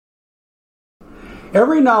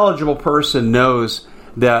Every knowledgeable person knows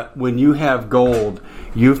that when you have gold,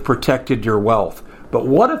 you've protected your wealth. But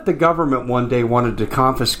what if the government one day wanted to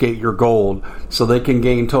confiscate your gold so they can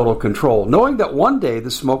gain total control, knowing that one day the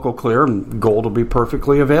smoke will clear and gold will be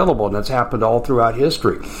perfectly available, and that's happened all throughout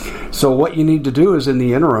history. So what you need to do is, in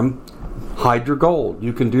the interim, hide your gold.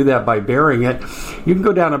 You can do that by burying it. You can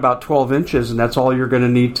go down about 12 inches, and that's all you're going to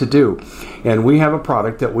need to do. And we have a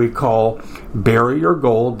product that we call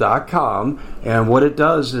buryyourgold.com, and what it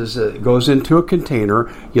does is it goes into a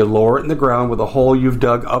container. You lower it in the ground with a hole you've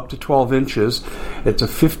dug up to 12 inches. It's a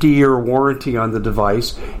 50-year warranty on the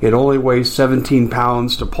device. It only weighs 17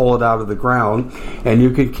 pounds to pull it out of the ground, and you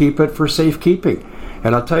can keep it for safekeeping.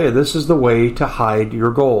 And I'll tell you, this is the way to hide your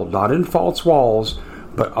gold, not in false walls,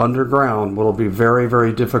 but underground. Will be very,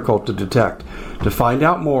 very difficult to detect. To find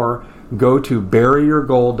out more, go to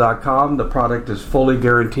buryyourgold.com. The product is fully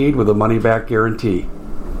guaranteed with a money-back guarantee.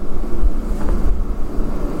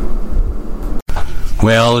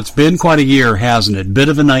 Well, it's been quite a year, hasn't it? Bit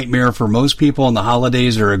of a nightmare for most people, and the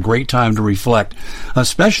holidays are a great time to reflect,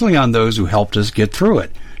 especially on those who helped us get through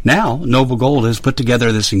it. Now, Noble Gold has put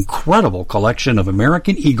together this incredible collection of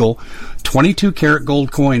American Eagle 22-karat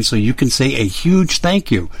gold coins, so you can say a huge thank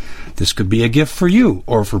you. This could be a gift for you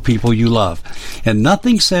or for people you love. And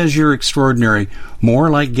nothing says you're extraordinary more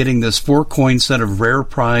like getting this 4-coin set of rare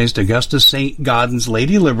prized Augustus St. Gaudens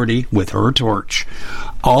Lady Liberty with her torch.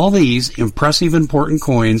 All these impressive, important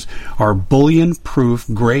coins are bullion-proof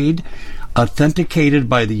grade, authenticated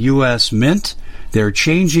by the U.S. Mint. They're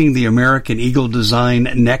changing the American Eagle design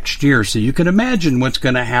next year, so you can imagine what's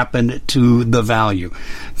going to happen to the value.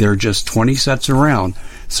 There are just 20 sets around,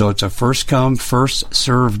 so it's a first-come,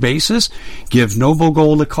 first-served basis. Give Noble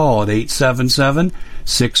Gold a call at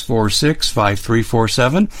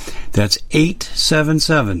 877-646-5347. That's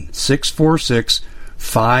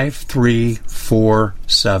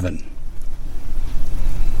 877-646-5347.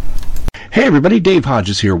 Hey everybody, Dave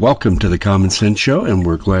Hodges here. Welcome to the Common Sense Show, and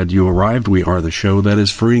we're glad you arrived. We are the show that is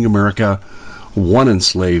freeing America one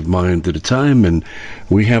enslaved mind at a time, and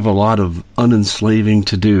we have a lot of unenslaving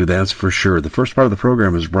to do, that's for sure. The first part of the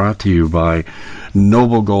program is brought to you by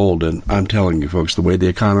Noble Gold, and I'm telling you folks, the way the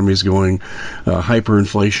economy is going,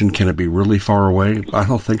 hyperinflation, can it be really far away? I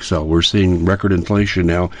don't think so. We're seeing record inflation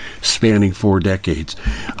now spanning 4 decades.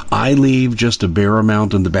 I leave just a bare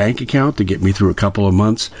amount in the bank account to get me through a couple of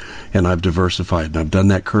months, and I've diversified. And I've done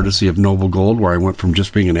that courtesy of Noble Gold, where I went from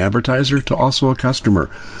just being an advertiser to also a customer.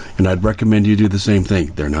 And I'd recommend you do the same thing.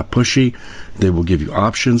 They're not pushy. They will give you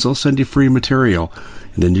options. They'll send you free material.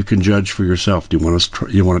 And then you can judge for yourself. Do you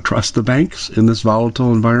want to trust the banks in this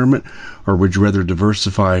volatile environment, or would you rather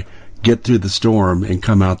diversify, get through the storm, and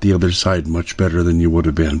come out the other side much better than you would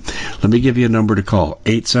have been? Let me give you a number to call,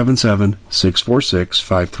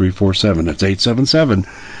 877-646-5347. That's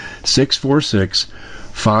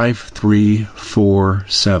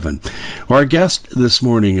 877-646-5347. Well, our guest this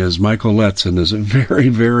morning is Michael Letts, and is a very,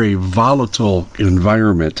 very volatile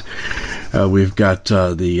environment. We've got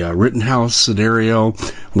the Rittenhouse scenario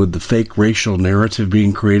with the fake racial narrative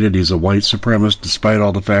being created. He's a white supremacist, despite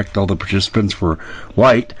all the fact all the participants were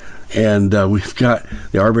white. And we've got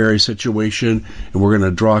the Arbery situation, and we're going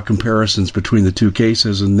to draw comparisons between the two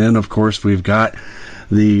cases. And then, of course, we've got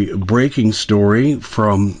the breaking story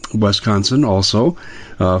from Wisconsin, also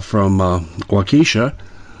from Waukesha,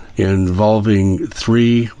 involving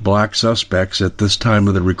 3 black suspects at this time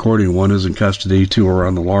of the recording. 1 is in custody, 2 are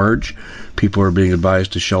on the large. People are being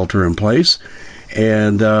advised to shelter in place.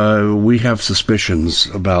 And we have suspicions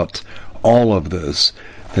about all of this.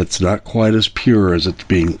 It's not quite as pure as it's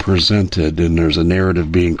being presented, and there's a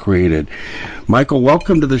narrative being created. Michael,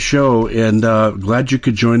 welcome to the show, and glad you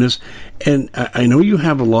could join us. And I know you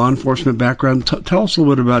have a law enforcement background. Tell us a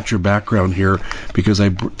little bit about your background here, because I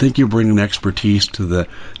think you bring an expertise to the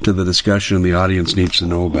discussion the audience needs to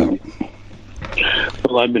know about.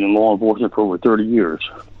 Well, I've been in law enforcement for over 30 years,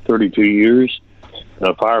 32 years.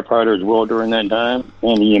 Firefighter as well during that time,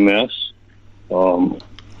 and EMS.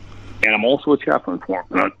 And I'm also a chaplain for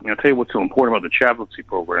them. And I'll tell you what's so important about the chaplaincy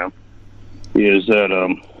program is that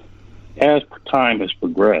as time has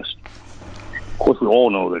progressed, of course, we all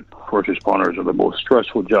know that first responders are the most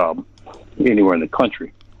stressful job anywhere in the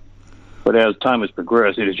country. But as time has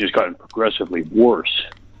progressed, it has just gotten progressively worse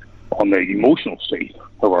on the emotional state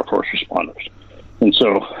of our first responders. And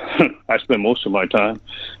so I spend most of my time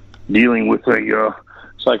dealing with the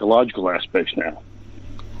psychological aspects now.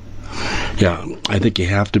 Yeah, I think you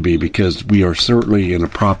have to be, because we are certainly in a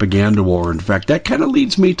propaganda war. In fact, that kind of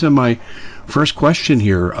leads me to my first question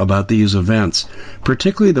here about these events,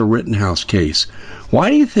 particularly the Rittenhouse case. Why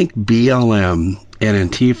do you think BLM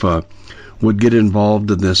and Antifa would get involved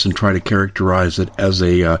in this and try to characterize it as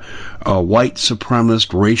a white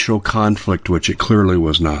supremacist racial conflict, which it clearly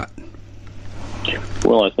was not.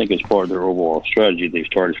 Well, I think it's part of their overall strategy. They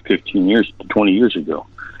started 20 years ago,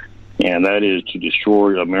 and that is to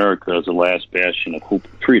destroy America as the last bastion of hope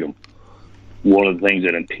and freedom. One of the things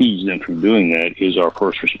that impedes them from doing that is our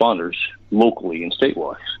first responders, locally and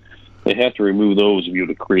statewide. They have to remove those to be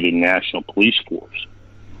able to create a national police force.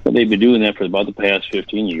 But they've been doing that for about the past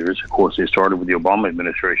 15 years. Of course, they started with the Obama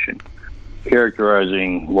administration,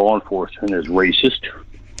 characterizing law enforcement as racist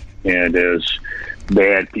and as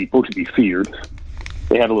bad people to be feared.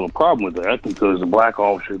 They had a little problem with that because the black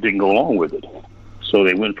officers didn't go along with it. So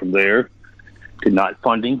they went from there to not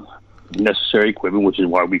funding necessary equipment, which is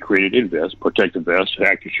why we created InVest, protective vests,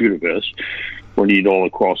 active shooter vests, were needed all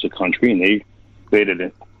across the country, and they made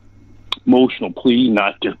an emotional plea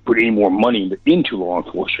not to put any more money into law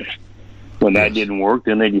enforcement. When that didn't work,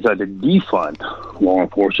 then they decided to defund law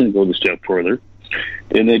enforcement, go a step further.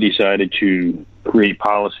 Then they decided to create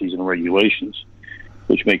policies and regulations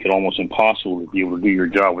which make it almost impossible to be able to do your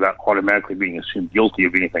job without automatically being assumed guilty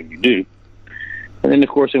of anything you do. And then, of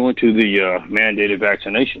course, they went to the mandated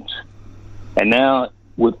vaccinations. And now,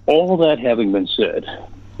 with all that having been said,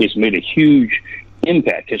 it's made a huge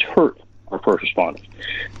impact. It's hurt our first responders.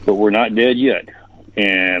 But we're not dead yet.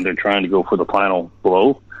 And they're trying to go for the final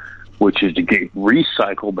blow, which is to get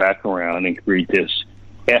recycled back around and create this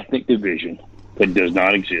ethnic division that does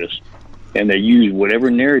not exist. And they use whatever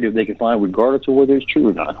narrative they can find, regardless of whether it's true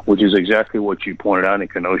or not, which is exactly what you pointed out in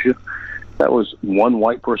Kenosha. That was one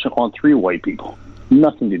white person on 3 white people.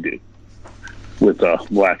 Nothing to do with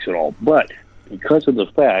blacks at all. But because of the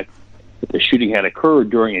fact that the shooting had occurred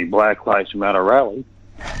during a Black Lives Matter rally,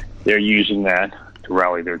 they're using that to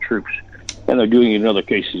rally their troops. And they're doing it in other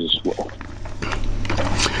cases as well.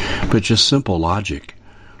 But just simple logic.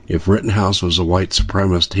 If Rittenhouse was a white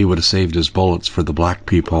supremacist, he would have saved his bullets for the black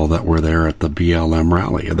people that were there at the BLM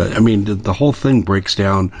rally. I mean, the whole thing breaks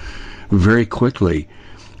down very quickly.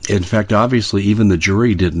 In fact, obviously, even the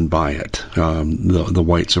jury didn't buy it, the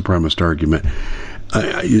white supremacist argument.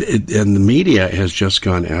 And the media has just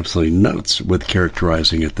gone absolutely nuts with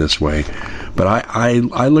characterizing it this way. But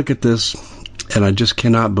I look at this, and I just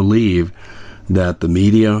cannot believe that the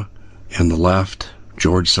media and the left,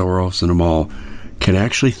 George Soros and them all, can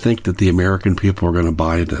actually think that the American people are going to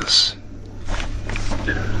buy this.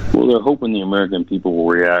 Well, they're hoping the American people will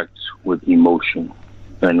react with emotion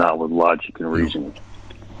and not with logic and reasoning.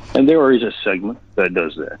 And there is a segment that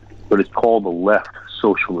does that, but it's called the left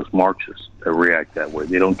socialist Marxists that react that way.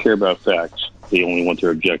 They don't care about facts. They only want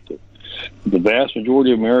their objective. The vast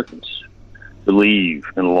majority of Americans believe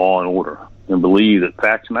in law and order and believe that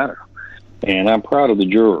facts matter. And I'm proud of the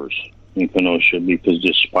jurors in Kenosha because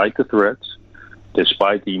despite the threats,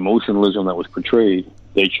 despite the emotionalism that was portrayed,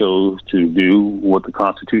 they chose to do what the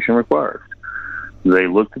Constitution requires. They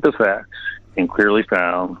looked at the facts and clearly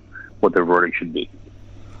found what their verdict should be.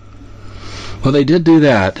 Well, they did do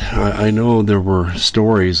that. I know there were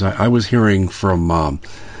stories. I was hearing from a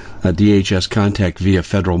DHS contact via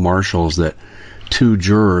federal marshals that 2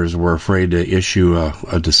 jurors were afraid to issue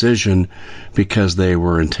a decision because they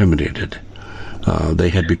were intimidated. They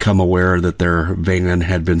had become aware that their van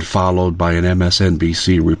had been followed by an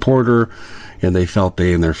MSNBC reporter, and they felt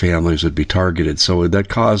they and their families would be targeted. So that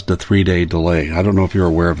caused a 3-day delay. I don't know if you're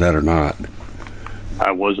aware of that or not.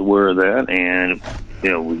 I was aware of that, and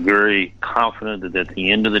was very confident that at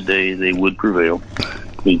the end of the day they would prevail,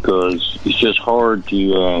 because it's just hard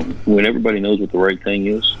to, when everybody knows what the right thing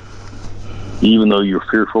is, even though you're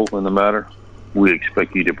fearful in the matter, we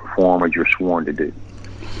expect you to perform as you're sworn to do.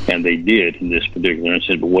 And they did in this particular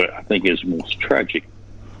incident. But what I think is most tragic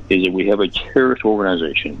is that we have a terrorist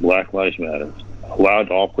organization, Black Lives Matter, allowed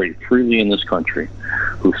to operate freely in this country,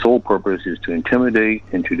 whose sole purpose is to intimidate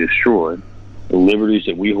and to destroy the liberties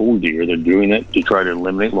that we hold dear. They're doing that to try to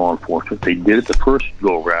eliminate law enforcement. They did it the first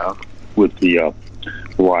go-around with the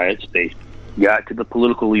riots. They got to the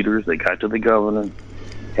political leaders. They got to the governor,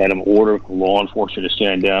 had them order law enforcement to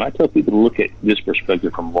stand down. I tell people to look at this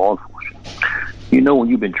perspective from law enforcement. When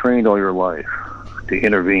you've been trained all your life to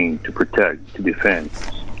intervene, to protect, to defend,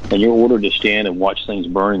 and you're ordered to stand and watch things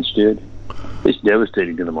burn instead, it's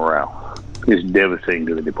devastating to the morale. It's devastating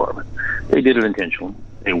to the department. They did it intentionally.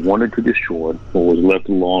 They wanted to destroy what was left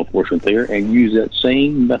of law enforcement there and use that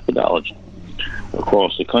same methodology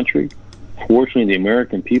across the country. Fortunately, the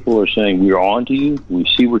American people are saying, we are on to you, we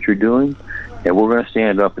see what you're doing, and we're going to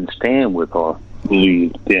stand up and stand with our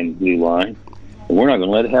thin blue line, and we're not going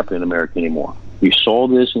to let it happen in America anymore. We saw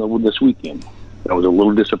this this weekend. I was a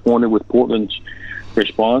little disappointed with Portland's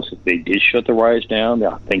response. They did shut the riots down.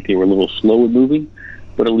 I think they were a little slow in moving,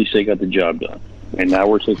 but at least they got the job done. And now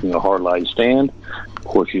we're taking a hardline stand. Of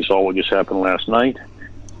course, you saw what just happened last night,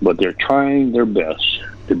 but they're trying their best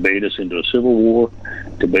to bait us into a civil war,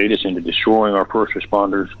 to bait us into destroying our first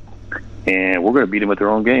responders, and we're going to beat them at their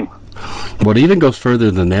own game. Well, it even goes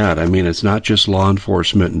further than that. I mean, it's not just law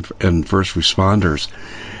enforcement and first responders.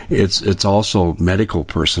 It's also medical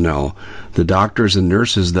personnel, the doctors and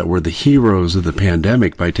nurses that were the heroes of the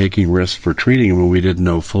pandemic by taking risks for treating when we didn't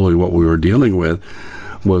know fully what we were dealing with,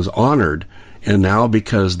 was honored. And now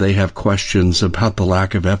because they have questions about the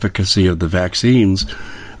lack of efficacy of the vaccines,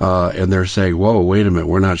 and they're saying, whoa, wait a minute,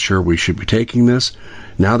 we're not sure we should be taking this.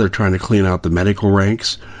 Now they're trying to clean out the medical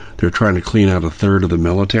ranks. They're trying to clean out a third of the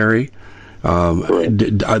military.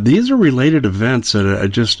 These are related events, and I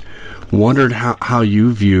just wondered how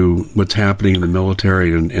you view what's happening in the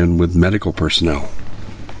military and with medical personnel.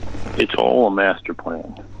 It's all a master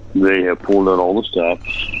plan. They have pulled out all the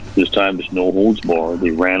stops. This time it's no holds barred.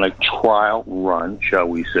 They ran a trial run, shall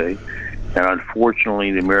we say, and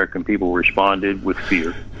unfortunately the American people responded with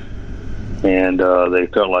fear. And they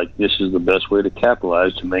felt like this is the best way to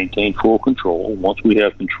capitalize to maintain full control. Once we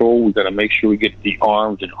have control, we've got to make sure we get the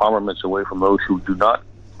arms and armaments away from those who do not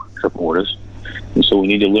support us. And so we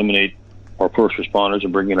need to eliminate our first responders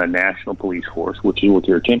and bring in a national police force, which is what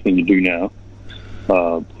they're attempting to do now.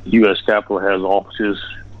 U.S. Capitol has offices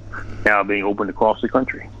now being opened across the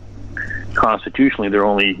country. Constitutionally, they're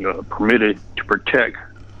only permitted to protect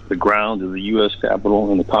the grounds of the U.S. Capitol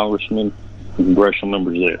and the congressmen and congressional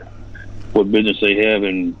members there. What business they have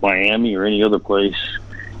in Miami or any other place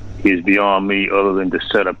is beyond me, other than to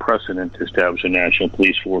set a precedent to establish a national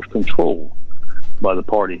police force controlled by the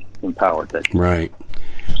party in power. Right.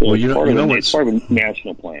 So well, it's part of a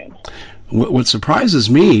national plan. What surprises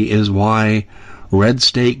me is why red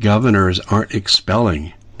state governors aren't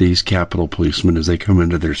expelling these Capitol policemen as they come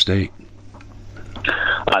into their state.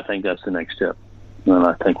 I think that's the next step. And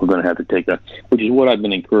I think we're going to have to take that, which is what I've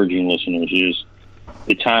been encouraging listeners is,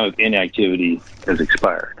 the time of inactivity has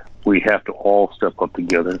expired. We have to all step up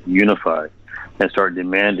together, unify, and start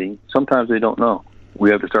demanding. Sometimes they don't know. We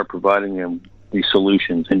have to start providing them these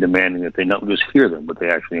solutions and demanding that they not just hear them, but they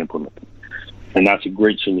actually implement them. And that's a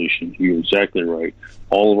great solution. You're exactly right.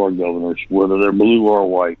 All of our governors, whether they're blue or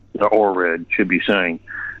white or red, should be saying,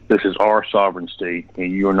 this is our sovereign state,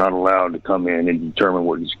 and you are not allowed to come in and determine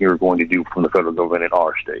what you're going to do from the federal government in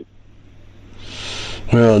our state.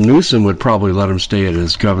 Well, Newsom would probably let him stay at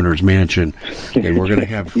his governor's mansion, and we're going to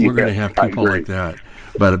have people like that.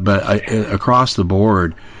 But across the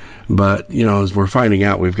board. But as we're finding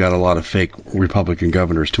out, we've got a lot of fake Republican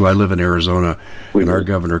governors too. I live in Arizona, and our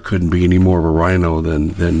governor couldn't be any more of a rhino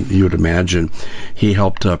than you would imagine. He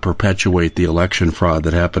helped perpetuate the election fraud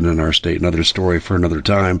that happened in our state. Another story for another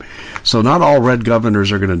time. So not all red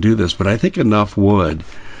governors are going to do this, but I think enough would,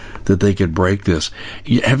 that they could break this.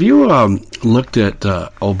 Have you looked at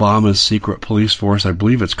Obama's secret police force? I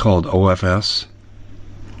believe it's called OFS.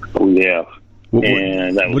 We have. What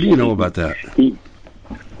do you know about that?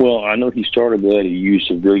 Well, I know he started that. He used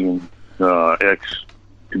civilian ex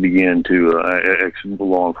to begin to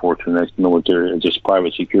ex-law enforcement, ex-military, and just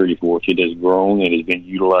private security force. It has grown and has been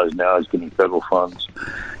utilized now. It's getting federal funds,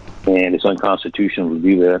 and it's unconstitutional to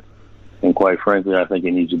do that. And quite frankly, I think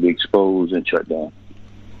it needs to be exposed and shut down.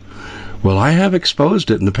 Well, I have exposed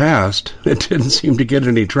it in the past. It didn't seem to get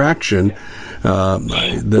any traction.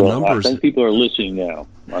 Numbers. I think people are listening now.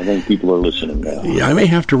 Yeah, I may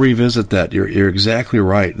have to revisit that. You're exactly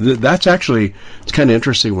right. That's actually, it's kind of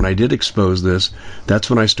interesting. When I did expose this, that's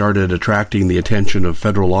when I started attracting the attention of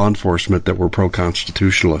federal law enforcement that were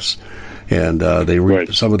pro-constitutionalists. And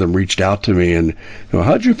some of them reached out to me and,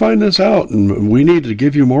 how'd you find this out? And we need to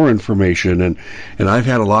give you more information. And I've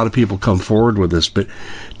had a lot of people come forward with this. But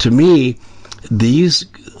to me, these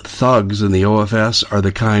thugs in the OFS are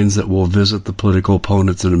the kinds that will visit the political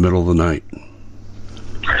opponents in the middle of the night.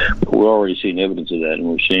 We're already seeing evidence of that, and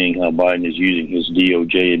we're seeing how Biden is using his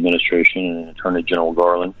DOJ administration and Attorney General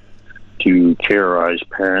Garland to terrorize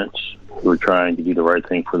parents who are trying to do the right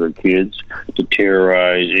thing for their kids, to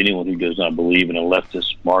terrorize anyone who does not believe in a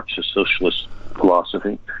leftist, Marxist, socialist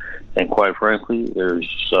philosophy. And quite frankly,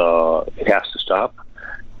 it has to stop.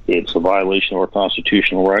 It's a violation of our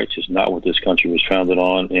constitutional rights. It's not what this country was founded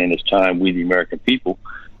on, and it's time we, the American people,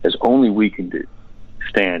 as only we can do,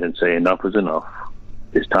 stand and say enough is enough.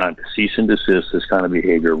 It's time to cease and desist this kind of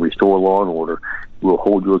behavior, restore law and order. We'll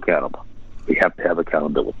hold you accountable. We have to have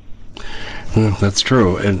accountability. Well, that's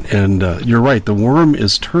true, and you're right. The worm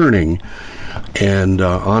is turning, and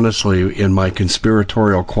honestly, in my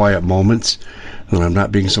conspiratorial quiet moments, and I'm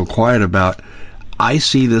not being so quiet about, I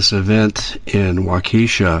see this event in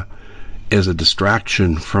Waukesha as a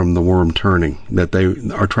distraction from the worm turning, that they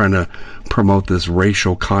are trying to promote this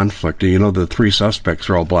racial conflict. You know, the 3 suspects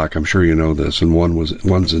are all black. I'm sure you know this. And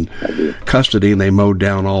one's in custody, and they mowed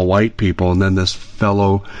down all white people. And then this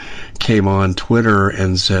fellow came on Twitter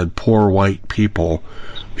and said, "Poor white people."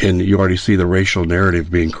 And you already see the racial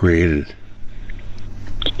narrative being created.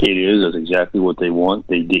 It is. That's exactly what they want.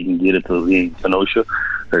 They didn't get it in Kenosha.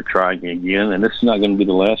 They're trying again. And this is not going to be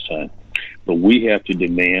the last time. But we have to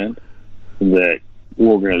demand that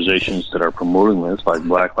organizations that are promoting this, like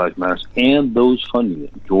Black Lives Matter, and those funding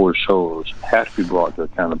it, George Soros, have to be brought to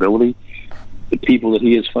accountability. The people that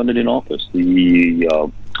he has funded in office, the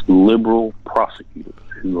liberal prosecutors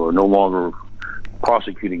who are no longer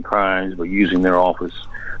prosecuting crimes but using their office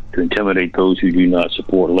to intimidate those who do not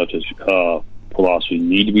support leftist philosophy,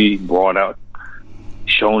 need to be brought out,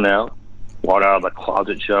 shown out, brought out of the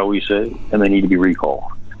closet, shall we say, and they need to be recalled.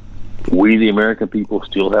 We, the American people,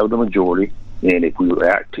 still have the majority, and if we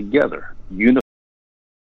act together,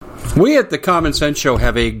 we at the Common Sense Show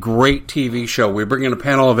have a great TV show. We bring in a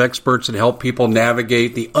panel of experts and help people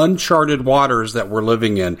navigate the uncharted waters that we're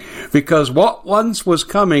living in. Because what once was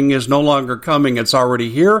coming is no longer coming. It's already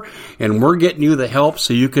here, and we're getting you the help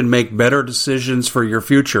so you can make better decisions for your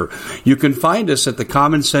future. You can find us at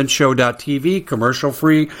thecommonsenseshow.tv,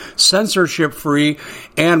 commercial-free, censorship-free,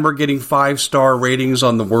 and we're getting 5-star ratings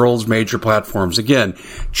on the world's major platforms. Again,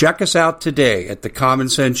 check us out today at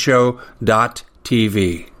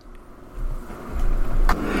thecommonsenseshow.tv.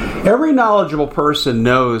 Every knowledgeable person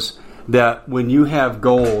knows that when you have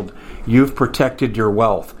gold, you've protected your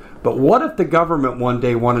wealth. But what if the government one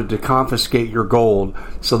day wanted to confiscate your gold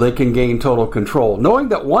so they can gain total control, knowing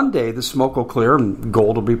that one day the smoke will clear and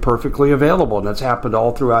gold will be perfectly available, and that's happened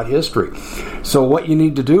all throughout history. So what you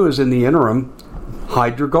need to do is, in the interim,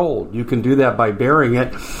 hide your gold. You can do that by burying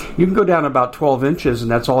it. You can go down about 12 inches, and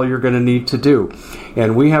that's all you're going to need to do.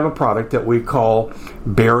 And we have a product that we call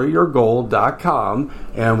buryyourgold.com,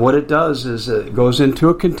 and what it does is it goes into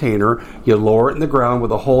a container. You lower it in the ground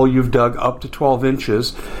with a hole you've dug up to 12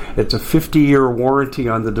 inches. It's a 50-year warranty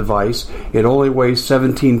on the device. It only weighs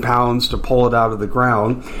 17 pounds to pull it out of the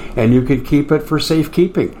ground, and you can keep it for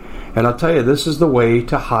safekeeping. And I'll tell you, this is the way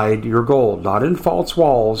to hide your gold, not in false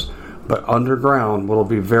walls, but underground. Will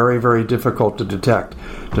be very, very difficult to detect.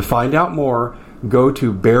 To find out more, go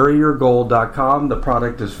to buryyourgold.com. The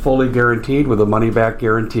product is fully guaranteed with a money-back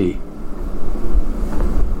guarantee.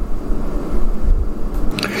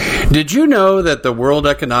 Did you know that the World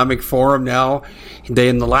Economic Forum now,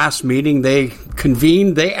 in the last meeting they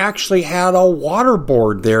convened, they actually had a water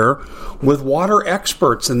board there with water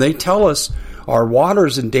experts, and they tell us our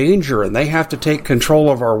water's in danger and they have to take control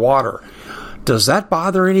of our water. Does that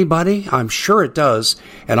bother anybody? I'm sure it does.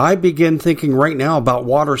 And I begin thinking right now about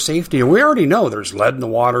water safety. And we already know there's lead in the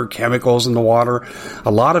water, chemicals in the water.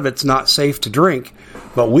 A lot of it's not safe to drink.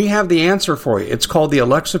 But we have the answer for you. It's called the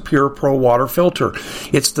Alexa Pure Pro Water Filter.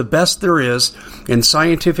 It's the best there is, and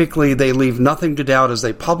scientifically they leave nothing to doubt as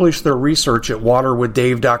they publish their research at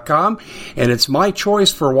waterwithdave.com, and it's my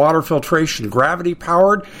choice for water filtration.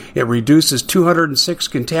 Gravity-powered, it reduces 206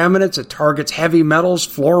 contaminants, it targets heavy metals,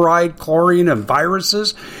 fluoride, chlorine, and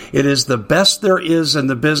viruses. It is the best there is in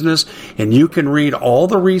the business, and you can read all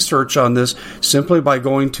the research on this simply by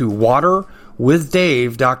going to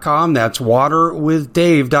waterwithdave.com. That's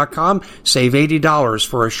waterwithdave.com. Save $80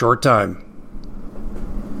 for a short time.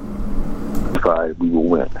 We will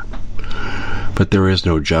win. But there is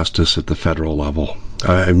no justice at the federal level.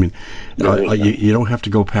 I mean, you don't have to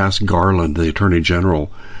go past Garland, the Attorney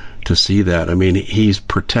General, to see that. I mean, he's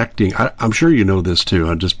protecting. I'm sure you know this too.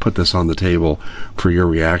 I'll just put this on the table for your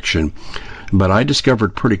reaction. But I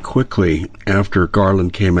discovered pretty quickly after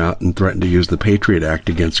Garland came out and threatened to use the Patriot Act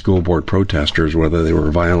against school board protesters, whether they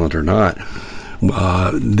were violent or not.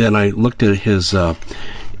 Then I looked at his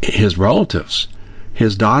relatives.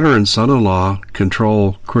 His daughter and son-in-law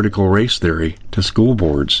control critical race theory to school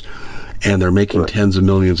boards, and they're making tens of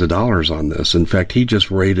millions of dollars on this. In fact, he just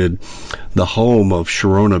raided the home of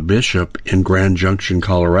Sharona Bishop in Grand Junction,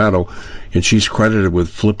 Colorado, and she's credited with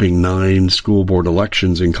flipping 9 school board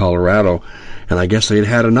elections in Colorado. And I guess they'd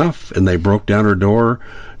had enough, and they broke down her door,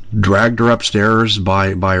 dragged her upstairs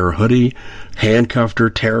by her hoodie, handcuffed her,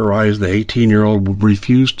 terrorized the 18-year-old,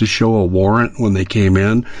 refused to show a warrant when they came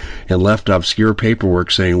in, and left obscure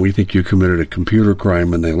paperwork saying, "We think you committed a computer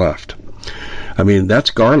crime," and they left. I mean,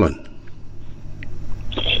 that's Garland.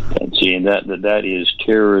 And seeing that is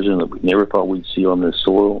terrorism that we never thought we'd see on this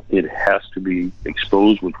soil. It has to be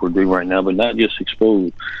exposed, which we're doing right now, but not just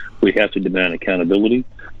exposed. We have to demand accountability.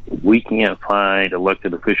 If we can't find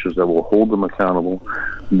elected officials that will hold them accountable,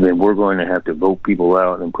 then we're going to have to vote people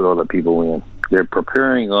out and put other people in. They're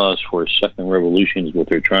preparing us for a second revolution is what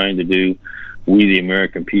they're trying to do. We, the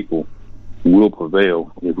American people, will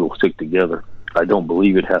prevail if we'll stick together. I don't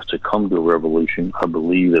believe it has to come to a revolution. I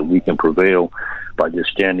believe that we can prevail by just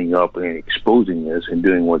standing up and exposing this and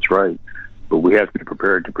doing what's right. But we have to be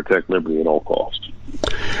prepared to protect liberty at all costs.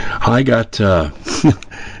 I got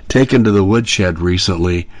taken to the woodshed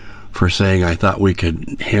recently for saying I thought we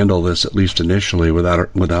could handle this, at least initially, without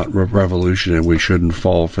revolution, and we shouldn't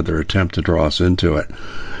fall for their attempt to draw us into it.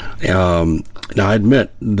 Now, I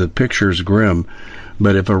admit the picture's grim,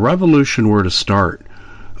 but if a revolution were to start,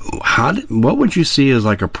 what would you see as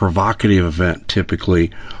like a provocative event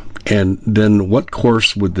typically? And then what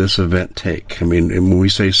course would this event take? I mean, when we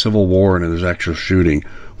say civil war and there's actual shooting,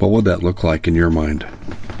 what would that look like in your mind?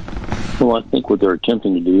 Well, I think what they're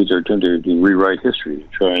attempting to do is they're attempting to rewrite history. They're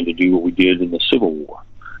trying to do what we did in the Civil War.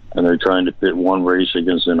 And they're trying to pit one race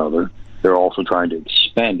against another. They're also trying to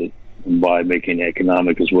expand it by making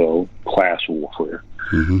economic as well, class warfare.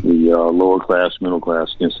 Mm-hmm. The lower class, middle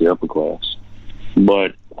class against the upper class.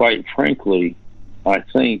 But quite frankly, I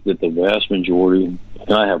think that the vast majority,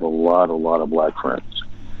 and I have a lot of black friends,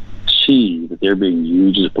 see that they're being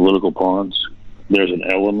used as political pawns. There's an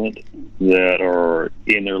element that are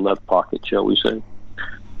in their left pocket, shall we say.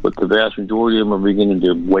 But the vast majority of them are beginning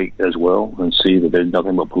to wait as well and see that there's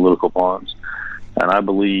nothing but political pawns. And I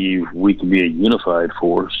believe we can be a unified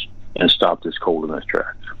force and stop this cold in its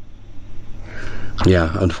tracks.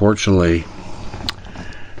 Yeah, unfortunately,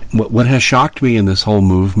 what has shocked me in this whole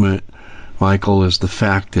movement, Michael, is the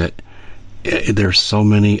fact that there's so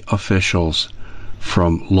many officials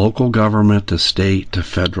from local government to state to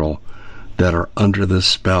federal that are under this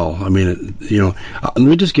spell. I mean, let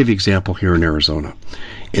me just give you an example here in Arizona.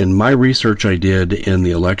 In my research I did in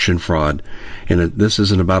the election fraud, and this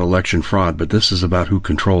isn't about election fraud, but this is about who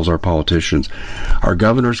controls our politicians. Our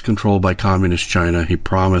governor's controlled by Communist China. He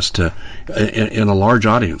promised to, in a large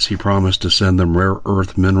audience, he promised to send them rare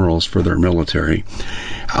earth minerals for their military.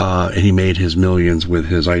 And he made his millions with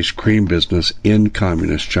his ice cream business in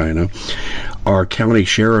Communist China. Our county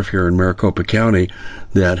sheriff here in Maricopa County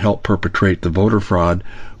that helped perpetrate the voter fraud,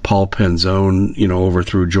 Paul Penzone,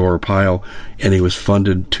 overthrew Joe Arpaio, and he was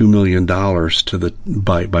funded $2 million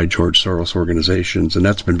by George Soros organizations, and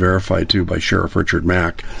that's been verified too by Sheriff Richard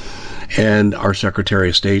Mack. And our Secretary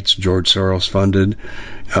of State's George Soros funded,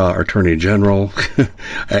 our Attorney General,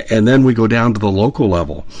 and then we go down to the local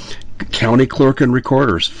level. County clerk and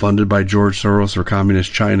recorders funded by George Soros or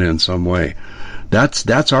Communist China in some way.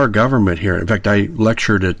 That's our government here. In fact, I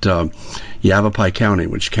lectured at Yavapai County,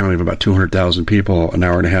 which is a county of about 200,000 people, an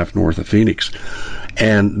hour and a half north of Phoenix.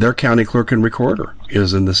 And their county clerk and recorder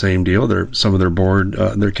is in the same deal. They're some of their board,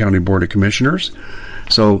 their county board of commissioners.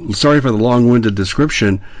 So sorry for the long-winded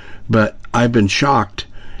description, but I've been shocked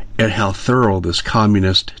at how thorough this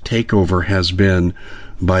communist takeover has been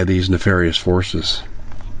by these nefarious forces.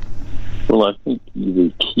 Well, I think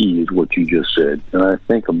the key is what you just said, and I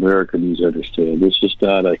think America needs to understand this is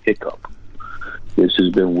not a hiccup. This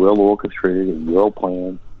has been well orchestrated and well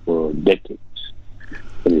planned for decades.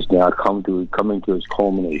 It is now coming to its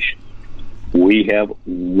culmination. We have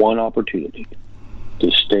one opportunity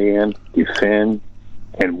to stand, defend,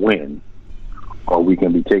 and win, or we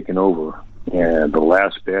can be taken over, and the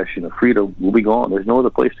last bastion of freedom will be gone. There's no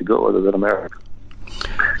other place to go other than America.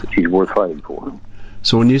 She's worth fighting for.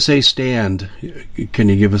 So when you say stand, can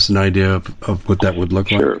you give us an idea of what that would look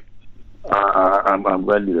like? Sure. I'm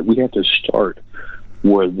glad to do that. We have to start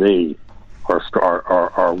where they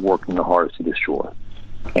are working the hardest to destroy.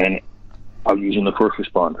 And I'm using the first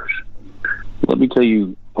responders. Let me tell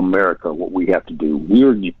you, America, what we have to do. We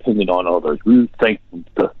are dependent on others. We think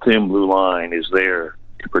the thin blue line is there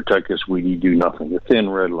to protect us. We do nothing. The thin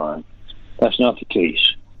red line. That's not the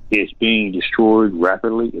case. It's being destroyed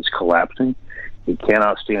rapidly. It's collapsing. It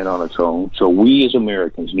cannot stand on its own. So we as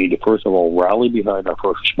Americans need to, first of all, rally behind our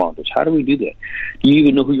first responders. How do we do that? Do you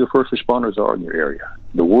even know who your first responders are in your area?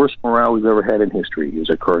 The worst morale we've ever had in history is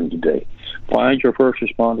occurring today. Find your first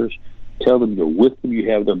responders. Tell them you're with them, you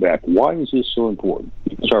have their back. Why is this so important?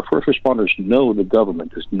 Because our first responders know the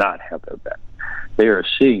government does not have their back. They are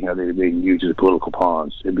seeing how they're being used as political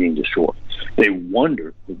pawns and being destroyed. They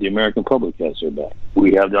wonder if the American public has their back.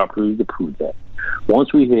 We have the opportunity to prove that.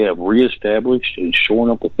 Once we have reestablished and shorn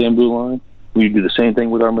up the thin blue line, we do the same thing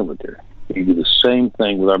with our military. We do the same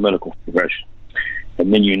thing with our medical profession.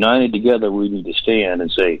 And then united together, we need to stand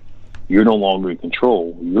and say, you're no longer in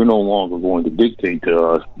control. You're no longer going to dictate to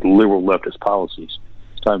us liberal leftist policies.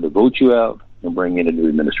 It's time to vote you out and bring in a new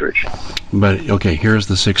administration. But okay, here's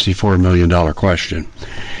the $64 million question,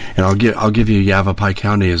 and I'll give you Yavapai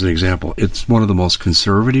County as an example. It's one of the most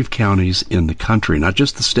conservative counties in the country, not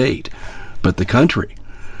just the state, but the country.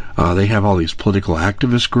 They have all these political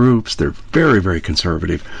activist groups. They're very, very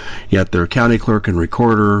conservative. Yet their county clerk and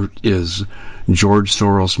recorder is George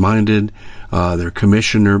Soros-minded. Their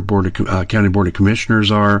county board of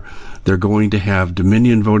commissioners are. They're going to have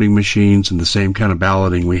Dominion voting machines and the same kind of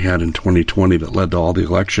balloting we had in 2020 that led to all the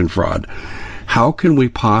election fraud. How can we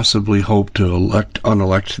possibly hope to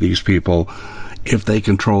unelect these people if they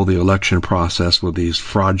control the election process with these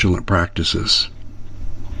fraudulent practices?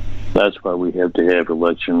 That's why we have to have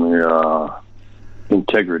election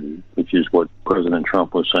integrity, which is what President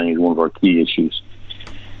Trump was saying is one of our key issues.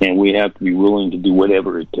 And we have to be willing to do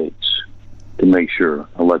whatever it takes to make sure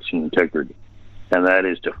election integrity. And that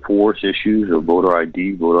is to force issues of voter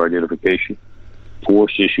ID, voter identification,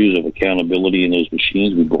 force issues of accountability in those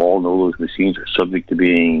machines. We all know those machines are subject to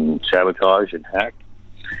being sabotaged and hacked.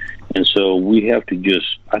 And so we have to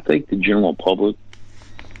I think the general public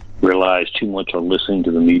relies too much on listening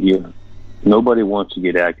to the media. Nobody wants to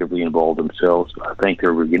get actively involved themselves. I think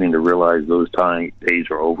they're beginning to realize those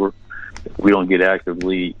days are over. If we don't get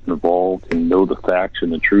actively involved and know the facts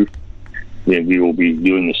and the truth, then we will be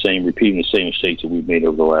doing repeating the same mistakes that we've made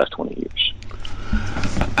over the last 20 years.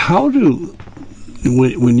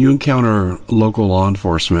 When you encounter local law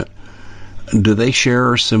enforcement, do they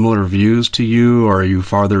share similar views to you, or are you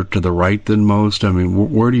farther to the right than most? I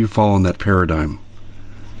mean, where do you fall in that paradigm?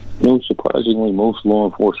 No, surprisingly, most law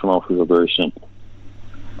enforcement officers are very simple.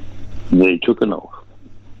 They took an oath.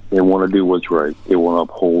 They want to do what's right. They want to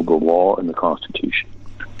uphold the law and the Constitution.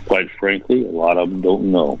 Quite frankly, a lot of them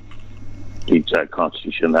don't know the exact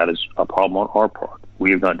Constitution. That is a problem on our part.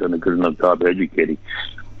 We have not done a good enough job educating.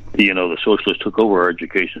 The socialists took over our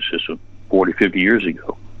education system 40, 50 years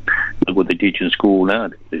ago. Look what they teach in school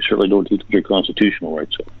nowadays. They certainly don't teach their constitutional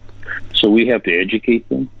rights. So we have to educate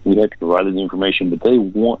them. We have to provide them the information, but they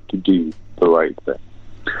want to do the right thing.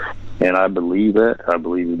 And I believe that. I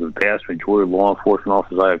believe the vast majority of law enforcement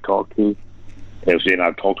officers I have talked to have said, and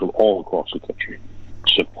I've talked to them all across the country,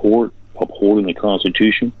 support upholding the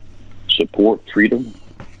Constitution, support freedom.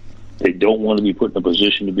 They don't want to be put in a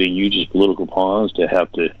position to be used as political pawns to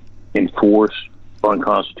have to enforce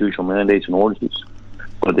unconstitutional mandates and ordinances,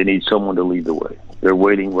 but they need someone to lead the way. They're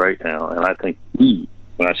waiting right now, and I think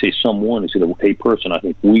when I say someone, instead of a person, I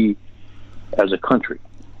think we, as a country,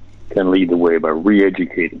 can lead the way by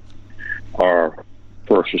re-educating our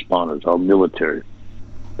first responders, our military,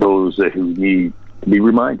 those who need to be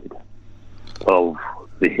reminded of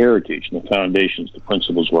the heritage and the foundations, the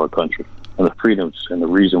principles of our country, and the freedoms and the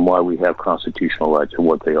reason why we have constitutional rights and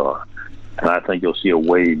what they are. And I think you'll see a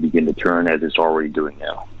wave begin to turn as it's already doing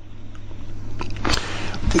now.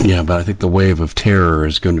 Yeah, but I think the wave of terror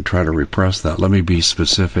is going to try to repress that. Let me be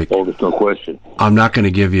specific. Oh, there's no question. I'm not going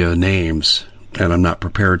to give you names, and I'm not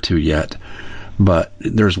prepared to yet. But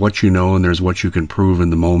there's what you know, and there's what you can prove in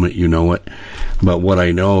the moment you know it. But what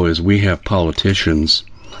I know is we have politicians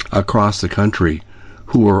across the country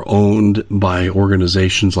who are owned by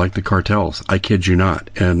organizations like the cartels. I kid you not.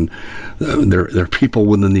 And there are people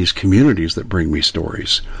within these communities that bring me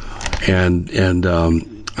stories. And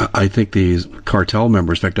I think these cartel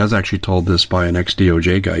members, in fact, I was actually told this by an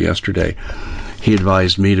ex-DOJ guy yesterday. He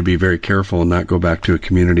advised me to be very careful and not go back to a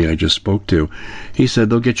community I just spoke to. He said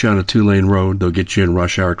they'll get you on a 2-lane road, they'll get you in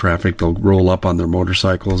rush hour traffic, they'll roll up on their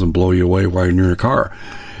motorcycles and blow you away while you're in your car.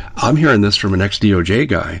 I'm hearing this from an ex-DOJ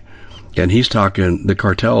guy, and he's talking the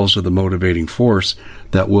cartels are the motivating force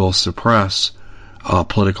that will suppress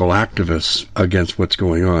political activists against what's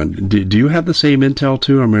going on. Do you have the same intel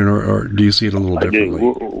too? I mean, or do you see it a little differently?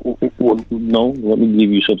 Well, no. Let me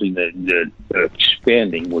give you something that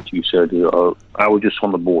expanding what you said. I was just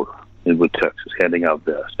on the border with Texas, handing out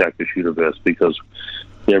vests, active shooter vests, because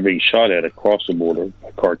they're being shot at across the border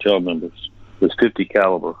by cartel members with 50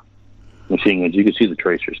 caliber machine guns. You can see the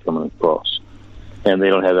tracers coming across, and they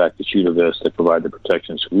don't have active shooter vests that provide the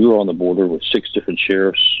protection. So we were on the border with 6 different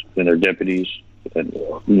sheriffs and their deputies, and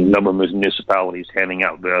a number of municipalities handing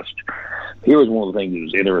out vests. Here was one of the things that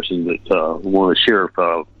was interesting that one of the Sheriff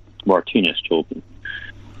Martinez told me.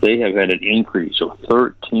 They have had an increase of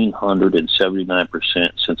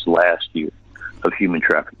 1,379% since last year of human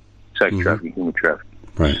trafficking, sex trafficking, human trafficking.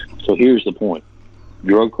 Right. So here's the point.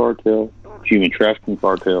 Drug cartel, human trafficking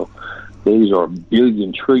cartel, these are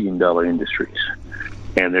 $1 trillion industries.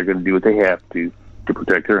 And they're going to do what they have to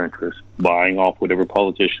protect their interests, buying off whatever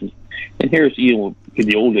politicians. And here's, in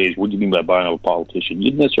the old days, what do you mean by buying off a politician?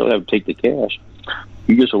 You didn't necessarily have to take the cash.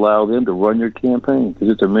 You just allow them to run your campaign, because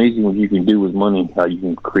it's amazing what you can do with money, how you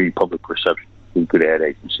can create public perception through good ad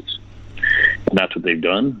agencies. And that's what they've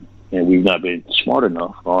done, and we've not been smart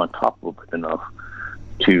enough or on top of it enough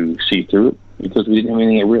to see through it, because we didn't have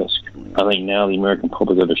anything at risk. I think now the American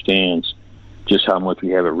public understands just how much we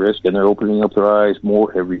have at risk, and they're opening up their eyes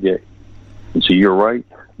more every day. And so you're right.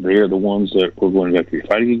 They are the ones that we're going to have to be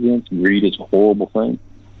fighting against. Greed is a horrible thing.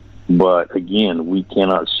 But, again, we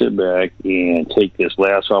cannot sit back and take this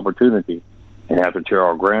last opportunity and have to tell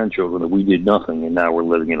our grandchildren that we did nothing and now we're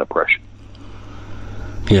living in oppression.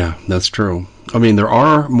 Yeah, that's true. I mean, there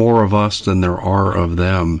are more of us than there are of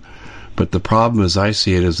them. But the problem, as I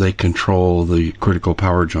see it, is they control the critical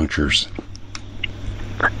power junctures.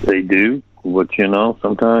 They do. But,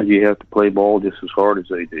 sometimes you have to play ball just as hard as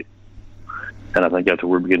they do. And I think that's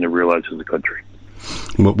what we're beginning to realize as a country.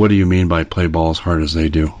 What do you mean by play ball as hard as they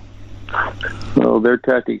do? Well, their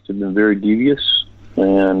tactics have been very devious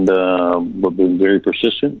and but been very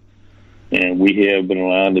persistent. And we have been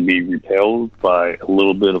allowed to be repelled by a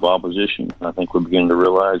little bit of opposition. I think we're beginning to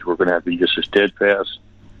realize we're going to have to be just as steadfast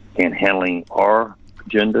in handling our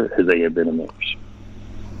agenda as they have been in theirs.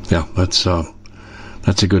 Yeah, that's a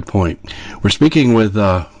good point. We're speaking with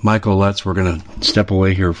Michael Letts. We're going to step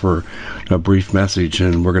away here for a brief message,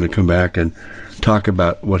 and we're going to come back and talk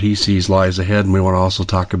about what he sees lies ahead, and we want to also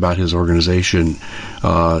talk about his organization,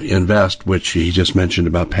 Invest, which he just mentioned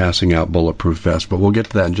about passing out bulletproof vests, but we'll get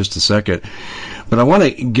to that in just a second. But I want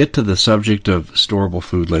to get to the subject of storable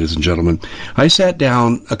food, ladies and gentlemen. I sat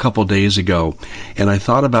down a couple days ago, and I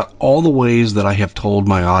thought about all the ways that I have told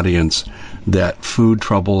my audience that food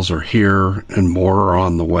troubles are here and more are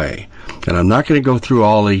on the way. And I'm not going to go through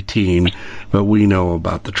all 18, but we know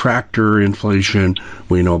about the tractor inflation.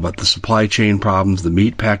 We know about the supply chain problems, the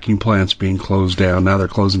meat packing plants being closed down. Now they're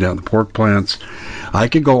closing down the pork plants. I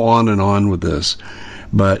could go on and on with this,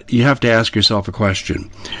 but you have to ask yourself a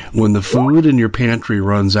question. When the food in your pantry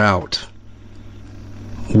runs out,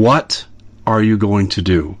 what are you going to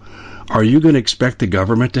do? Are you going to expect the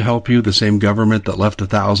government to help you, the same government that left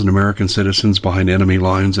 1,000 American citizens behind enemy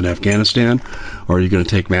lines in Afghanistan? Or are you going to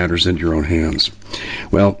take matters into your own hands?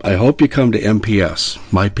 Well, I hope you come to MPS,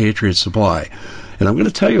 My Patriot Supply. And I'm going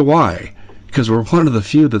to tell you why. Because we're one of the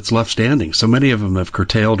few that's left standing. So many of them have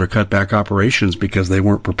curtailed or cut back operations because they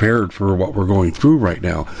weren't prepared for what we're going through right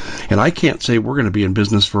now. And I can't say we're going to be in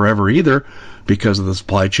business forever either, because of the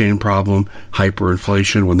supply chain problem,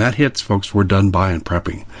 hyperinflation. When that hits, folks, we're done buying,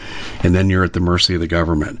 prepping. And then you're at the mercy of the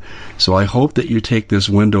government. So I hope that you take this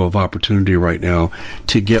window of opportunity right now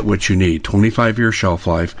to get what you need. 25-year shelf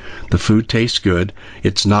life. The food tastes good.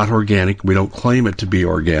 It's not organic. We don't claim it to be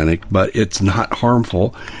organic, but it's not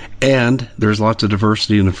harmful. And there's lots of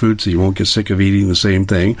diversity in the food, so you won't get sick of eating the same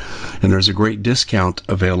thing. And there's a great discount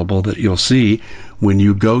available that you'll see when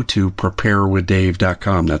you go to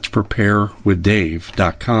preparewithdave.com. That's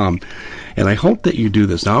preparewithdave.com. And I hope that you do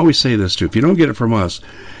this. Now, I always say this, too. If you don't get it from us,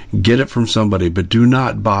 get it from somebody, but do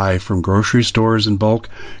not buy from grocery stores in bulk,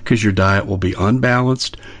 because your diet will be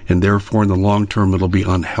unbalanced, and therefore in the long term it'll be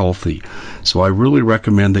unhealthy. So I really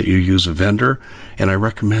recommend that you use a vendor, and I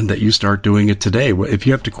recommend that you start doing it today. If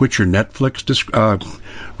you have to quit your Netflix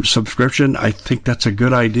subscription, I think that's a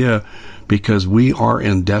good idea, because we are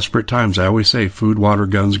in desperate times. I always say food, water,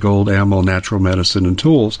 guns, gold, ammo, natural medicine, and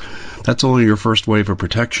tools. That's only your first wave of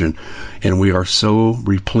protection. And we are so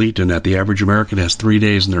replete in that the average American has 3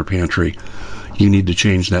 days in their pantry. You need to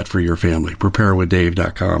change that for your family.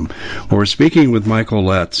 Preparewithdave.com. Well, we're speaking with Michael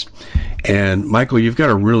Letts. And, Michael, you've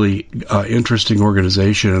got a really interesting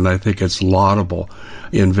organization, and I think it's laudable.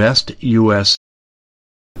 Invest US.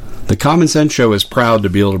 The Common Sense Show is proud to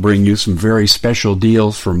be able to bring you some very special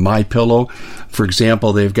deals from MyPillow. For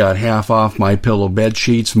example, they've got half off MyPillow bed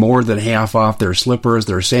sheets, more than half off their slippers,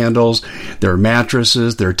 their sandals, their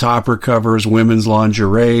mattresses, their topper covers, women's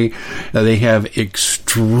lingerie. They have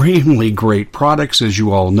extremely great products, as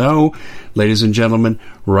you all know. Ladies and gentlemen,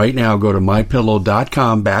 right now go to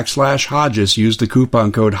mypillow.com/Hodges. Use the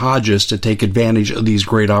coupon code Hodges to take advantage of these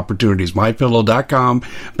great opportunities.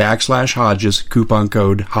 mypillow.com/Hodges, coupon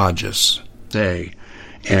code Hodges.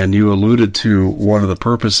 And you alluded to one of the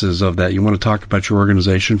purposes of that. You want to talk about your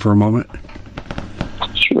organization for a moment?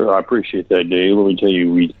 Sure, I appreciate that, Dave. Let me tell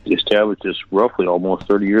you, we established this roughly almost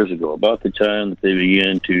 30 years ago, about the time that they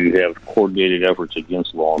began to have coordinated efforts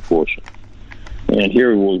against law enforcement. And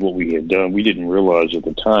here was what we had done. We didn't realize at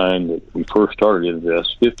the time that we first started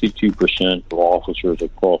Invest, 52% of officers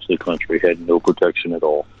across the country had no protection at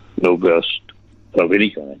all, no vest of any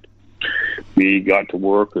kind. We got to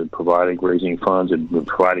work at raising funds and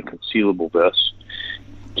providing concealable vests.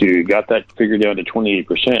 got that figured down to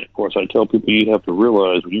 28%. Of course, I tell people you have to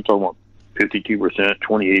realize when you're talking about 52%,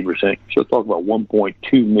 28%, you're talking about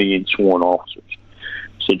 1.2 million sworn officers.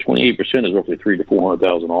 So 28% is roughly 300,000 to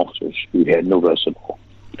 400,000 officers who had no vest at all.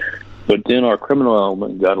 But then our criminal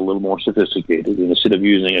element got a little more sophisticated, and instead of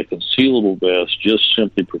using a concealable vest, just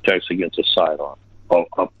simply protects against a sidearm,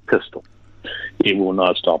 a pistol. It will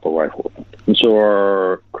not stop a rifle. And so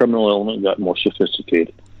our criminal element got more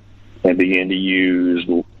sophisticated and began to use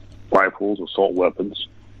rifles, assault weapons,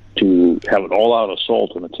 to have an all-out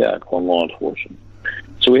assault and attack on law enforcement.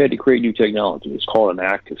 So we had to create new technology. It's called an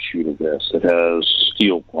active shooter vest. It has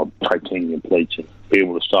steel or titanium plates in it,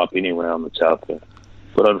 able to stop any round that's out there.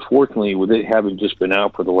 But unfortunately, with it having just been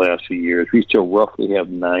out for the last few years, we still roughly have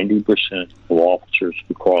 90% of officers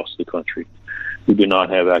across the country who do not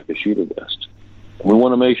have active shooter vests. We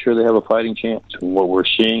want to make sure they have a fighting chance. And what we're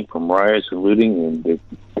seeing from riots and looting and the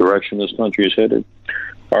direction this country is headed,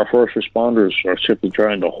 our first responders are simply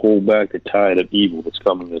trying to hold back the tide of evil that's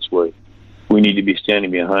coming this way. We need to be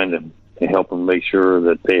standing behind them and help them make sure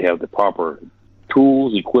that they have the proper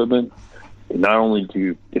tools, equipment, not only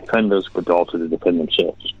to defend us, but also to defend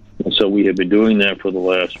themselves. And so we have been doing that for the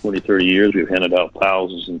last 20, 30 years. We've handed out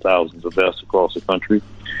thousands and thousands of vests across the country.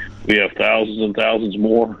 We have thousands and thousands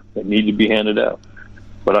more that need to be handed out.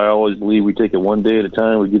 But I always believe we take it one day at a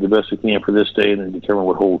time. We do the best we can for this day and then determine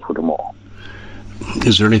what holds for tomorrow.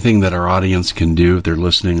 Is there anything that our audience can do if they're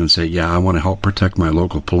listening and say, yeah, I want to help protect my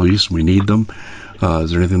local police, we need them?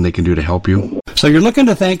 Is there anything they can do to help you? So you're looking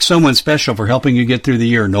to thank someone special for helping you get through the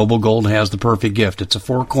year. Noble Gold has the perfect gift. It's a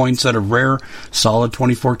 4-coin set of rare, solid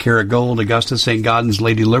 24-karat gold Augusta St. Gaudens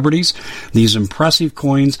Lady Liberties. These impressive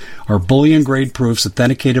coins are bullion-grade proofs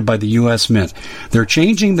authenticated by the U.S. Mint. They're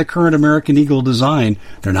changing the current American Eagle design.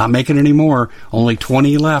 They're not making any more. Only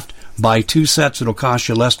 20 left. Buy 2 sets. It'll cost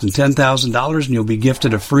you less than $10,000, and you'll be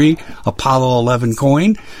gifted a free Apollo 11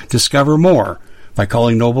 coin. Discover more by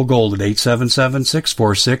calling Noble Gold at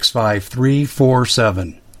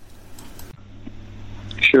 877-646-5347.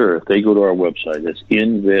 Sure. If they go to our website, that's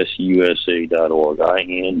investusa.org,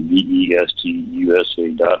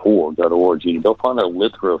 INVESTUSA.org, they'll find a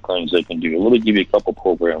plethora of things they can do. Let me give you a couple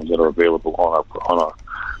programs that are available on our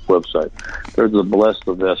website. There's the Bless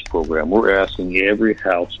the Vest program. We're asking every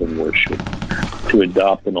house of worship to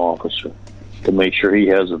adopt an officer to make sure he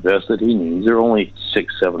has a vest that he needs. They're only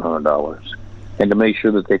 $600-700. And to make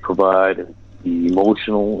sure that they provide the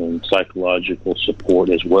emotional and psychological support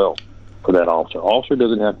as well for that officer. Officer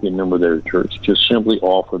doesn't have to be a member of their church. Just simply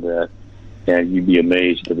offer that, and you'd be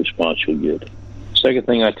amazed at the response you'll get. Second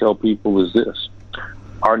thing I tell people is this.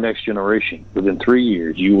 Our next generation, within 3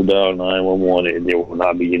 years, you will dial 911 and there will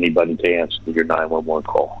not be anybody to answer your 911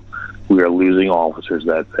 call. We are losing officers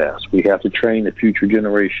that fast. We have to train the future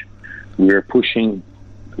generation. We are pushing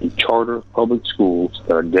charter public schools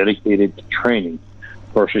that are dedicated to training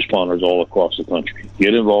first responders all across the country.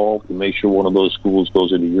 Get involved and make sure one of those schools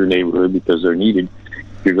goes into your neighborhood because they're needed.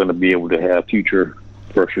 You're going to be able to have future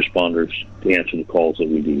first responders to answer the calls that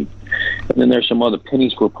we need. And then there's some other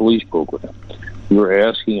pennies for police programs. We're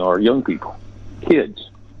asking our young people, kids,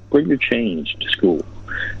 bring your change to school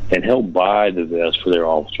and help buy the vest for their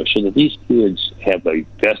officers so that these kids have a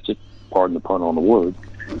vested, pardon the pun on the word,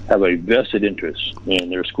 have a vested interest in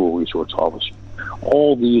their school resource officer.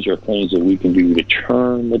 All these are things that we can do to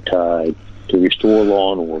turn the tide, to restore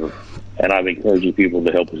law and order, and I'm encouraging people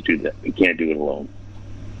to help us do that. We can't do it alone.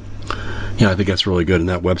 Yeah, I think that's really good. And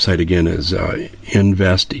that website, again, is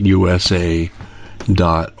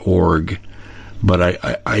investusa.org. But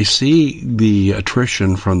I see the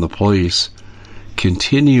attrition from the police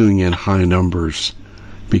continuing in high numbers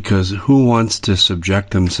because who wants to subject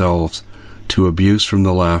themselves to abuse from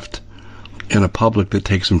the left in a public that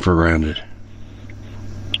takes them for granted?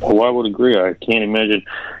 Well, I would agree. I can't imagine.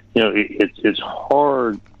 It's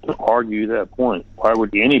hard to argue that point. Why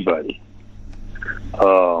would anybody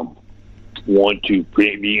want to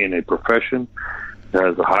be in a profession that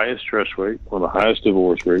has the highest stress rate, one of the highest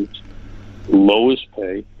divorce rates, lowest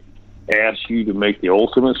pay, ask you to make the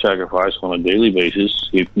ultimate sacrifice on a daily basis,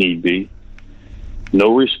 if need be,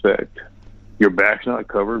 no respect, your back's not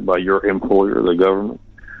covered by your employer or the government?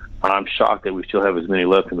 I'm shocked that we still have as many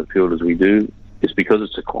left in the field as we do. It's because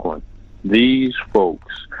it's a calling. These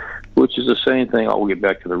folks, which is the same thing, I will get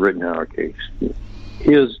back to the Rittenhour case.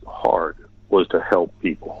 His heart was to help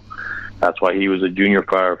people. That's why he was a junior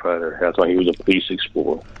firefighter. That's why he was a police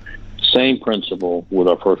explorer. Same principle with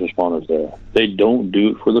our first responders there. They don't do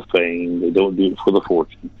it for the fame. They don't do it for the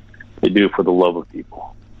fortune. They do it for the love of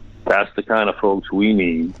people. That's the kind of folks we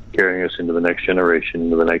need carrying us into the next generation,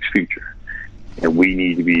 into the next future. and we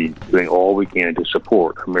need to be doing all we can to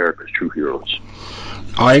support America's true heroes.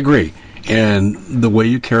 I agree. And the way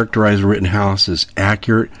you characterize Rittenhouse is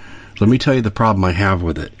accurate. Let me tell you the problem I have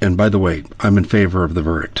with it. And by the way, I'm in favor of the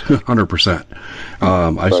verdict, 100%.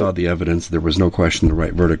 I saw the evidence. There was no question the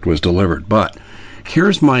right verdict was delivered. But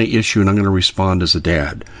here's my issue, and I'm going to respond as a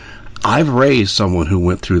dad. I've raised someone who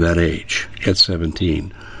went through that age at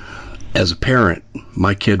 17. As a parent,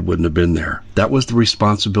 my kid wouldn't have been there. That was the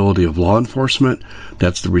responsibility of law enforcement.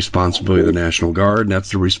 That's the responsibility of the National Guard. And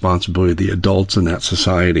that's the responsibility of the adults in that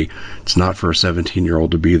society. It's not for a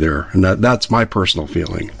 17-year-old to be there. And that's my personal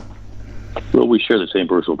feeling. Well, we share the same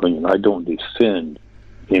personal opinion. I don't defend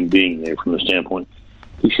him being there from the standpoint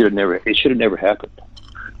it should have never happened.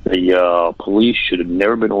 The police should have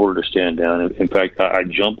never been ordered to stand down. In fact, I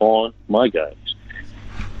jump on my guys.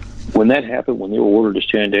 When that happened, when they were ordered to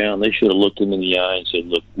stand down, they should have looked them in the eye and said,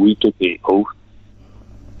 look, we took the oath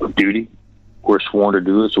of duty. We're sworn to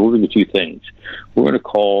do it, so we're going to do two things. We're going to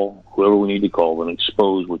call whoever we need to call and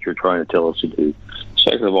expose what you're trying to tell us to do.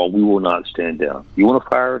 Second of all, we will not stand down. You want to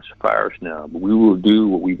fire us now, but we will do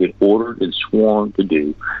what we've been ordered and sworn to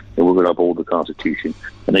do, and we're going to uphold the Constitution.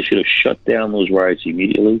 And they should have shut down those riots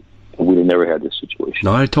immediately, and we'd have never had this situation.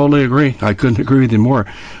 No, I totally agree. I couldn't agree with you more.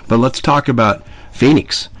 But let's talk about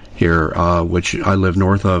Phoenix here, which I live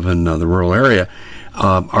north of in the rural area.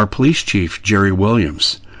 Our police chief, Jerry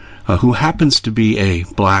Williams, who happens to be a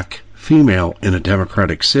black female in a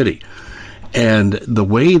Democratic city. And the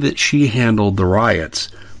way that she handled the riots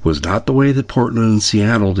was not the way that Portland and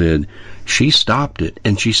Seattle did. She stopped it,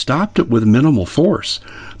 and she stopped it with minimal force.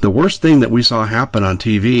 The worst thing that we saw happen on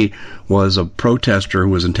TV was a protester who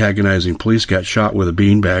was antagonizing police got shot with a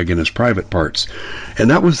beanbag in his private parts.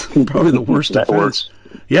 And that was probably the worst offense.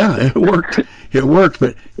 Yeah, it worked. It worked,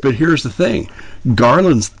 but here's the thing.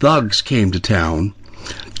 Garland's thugs came to town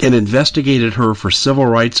and investigated her for civil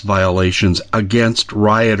rights violations against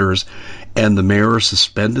rioters, and the mayor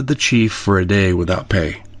suspended the chief for a day without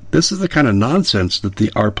pay. This is the kind of nonsense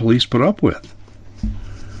that our police put up with.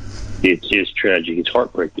 It's tragic. It's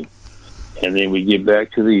heartbreaking. And then we get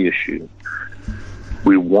back to the issue.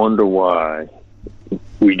 We wonder why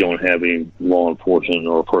we don't have any law enforcement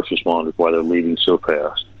or first responders, why they're leaving so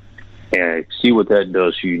fast. And see what that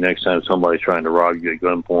does to you next time somebody's trying to rob you at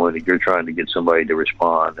gunpoint and you're trying to get somebody to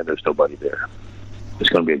respond and there's nobody there. It's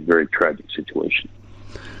going to be a very tragic situation.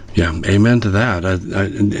 Yeah, amen to that.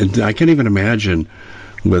 I can't even imagine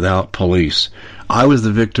without police. I was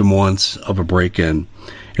the victim once of a break-in,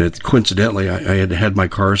 and coincidentally, I had my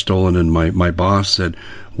car stolen, and my boss said,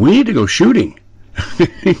 we need to go shooting.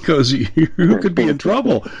 He goes, you could be in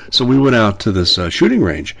trouble. So we went out to this shooting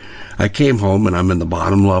range. I came home, and I'm in the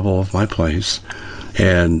bottom level of my place,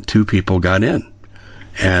 and two people got in.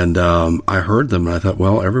 And I heard them, and I thought,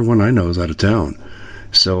 well, everyone I know is out of town.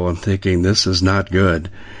 So I'm thinking, this is not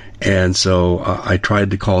good. And so I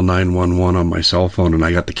tried to call 911 on my cell phone, and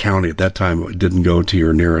I got the county. At that time, it didn't go to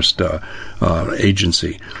your nearest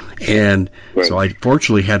agency. And so I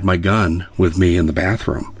fortunately had my gun with me in the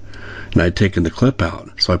bathroom, and I'd taken the clip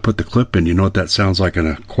out. So I put the clip in. You know what that sounds like in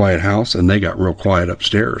a quiet house? And they got real quiet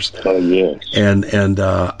upstairs. Oh, yes. And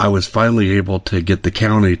I was finally able to get the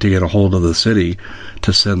county to get a hold of the city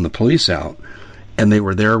to send the police out. And they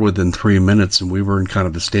were there within 3 minutes, and we were in kind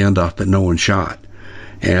of a standoff, but no one shot.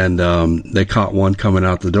 And they caught one coming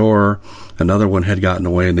out the door. Another one had gotten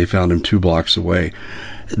away, and they found him 2 blocks away.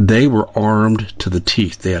 They were armed to the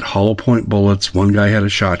teeth. They had hollow point bullets. One guy had a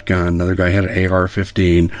shotgun. Another guy had an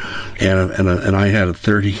AR-15, and I had a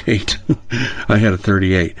 38. I had a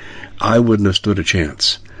 38. I wouldn't have stood a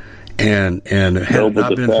chance. And had it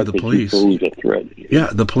not been for the police,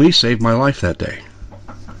 the police saved my life that day.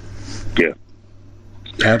 Yeah,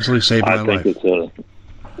 absolutely saved my life. I think it's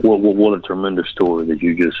what a tremendous story that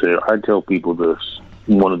you just said. I tell people this.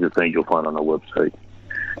 One of the things you'll find on our website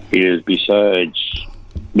is, besides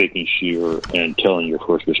making sure and telling your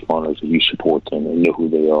first responders that you support them and know who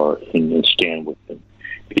they are and stand with them,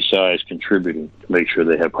 besides contributing to make sure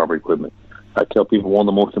they have proper equipment, I tell people one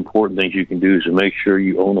of the most important things you can do is to make sure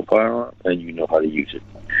you own a firearm and you know how to use it.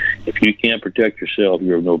 If you can't protect yourself,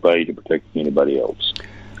 you're of no value to protecting anybody else.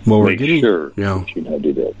 Well, Make sure you know how to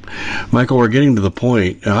do that. Michael, we're getting to the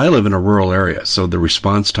point. I live in a rural area, so the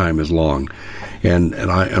response time is long, and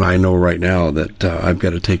I know right now that I've got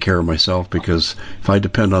to take care of myself, because if I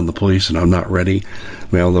depend on the police and I'm not ready,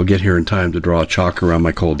 well, they'll get here in time to draw a chalk around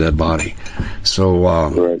my cold dead body. So a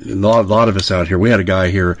lot of us out here. We had a guy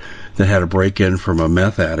here that had a break-in from a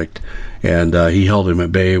meth addict, and he held him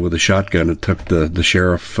at bay with a shotgun. It took the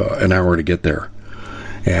sheriff an hour to get there.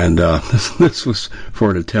 And this was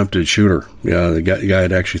for an attempted shooter. The guy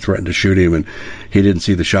had actually threatened to shoot him, and he didn't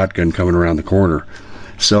see the shotgun coming around the corner.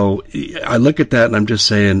 So I look at that, and I'm just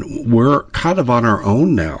saying, we're kind of on our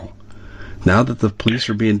own now. Now that the police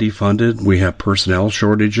are being defunded, we have personnel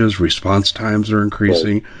shortages, response times are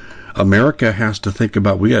increasing. Right. America has to think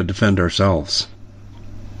about, we got to defend ourselves.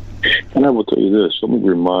 And I will tell you this, let me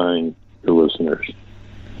remind the listeners,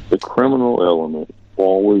 the criminal element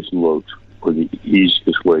always looks for the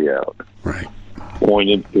easiest way out. Right.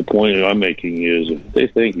 The point that I'm making is, if they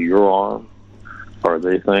think you're armed, or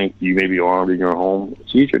they think you may be armed in your home,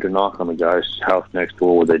 it's easier to knock on the guy's house next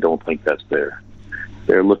door where they don't think that's there.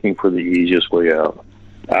 They're looking for the easiest way out.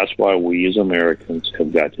 That's why we as Americans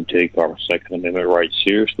have got to take our Second Amendment rights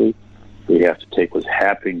seriously. We have to take what's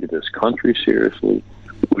happening to this country seriously.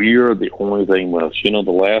 We are the only thing left. The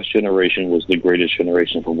last generation was the greatest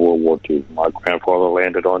generation for World War II. My grandfather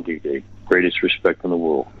landed on D-Day. Greatest respect in the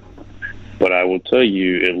world. But I will tell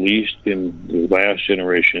you, at least in the last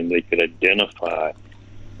generation, they could identify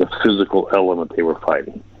the physical element they were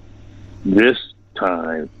fighting. This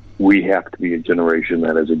time, we have to be a generation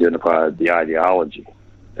that has identified the ideology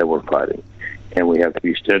that we're fighting. And we have to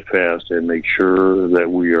be steadfast and make sure that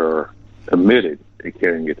we are committed to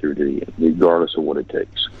carrying it through to the end, regardless of what it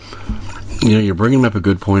takes. You're bringing up a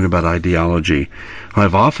good point about ideology.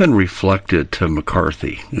 I've often reflected to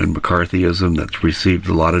McCarthy and McCarthyism that's received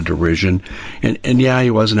a lot of derision. And yeah, he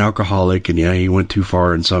was an alcoholic, and yeah, he went too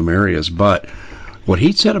far in some areas. But what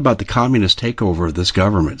he said about the communist takeover of this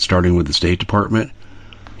government, starting with the State Department,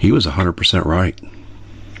 he was 100% right.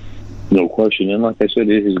 No question. And like I said,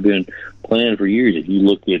 it has been planned for years. If you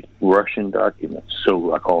look at Russian documents,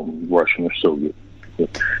 so I call them Russian or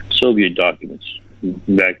Soviet documents,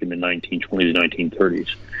 back in the 1920s and 1930s,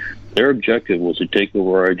 their objective was to take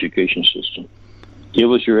over our education system.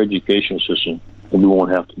 Give us your education system, and we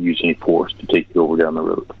won't have to use any force to take you over down the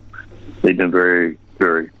road. They've been very,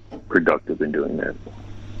 very productive in doing that.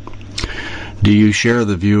 Do you share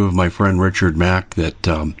the view of my friend Richard Mack that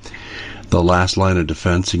the last line of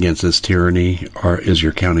defense against this tyranny is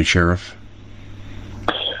your county sheriff?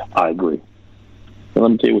 I agree. And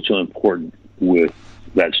let me tell you what's so important with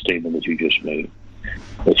that statement that you just made.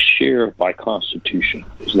 The sheriff, by Constitution,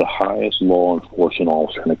 is the highest law enforcement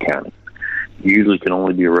officer in the county. He usually can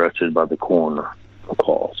only be arrested by the coroner for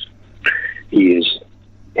cause. He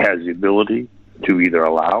has the ability to either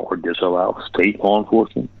allow or disallow state law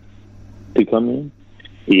enforcement to come in.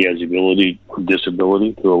 He has the ability or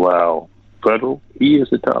disability to allow federal. He is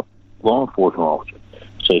the top law enforcement officer.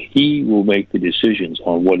 So he will make the decisions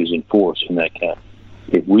on what is enforced in that county.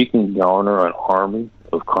 If we can garner an army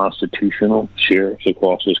of constitutional sheriffs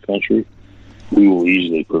across this country, we will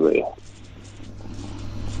easily prevail.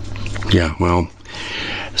 Yeah, well,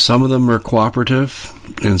 some of them are cooperative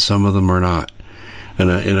and some of them are not.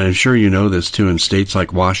 And I'm sure you know this too, in states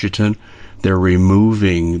like Washington, they're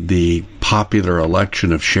removing the popular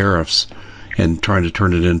election of sheriffs and trying to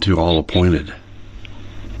turn it into all appointed.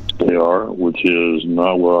 They are, which is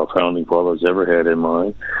not what our founding fathers ever had in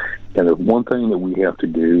mind. And the one thing that we have to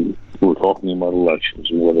do, we're talking about elections,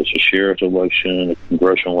 whether it's a sheriff's election, a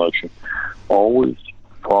congressional election, always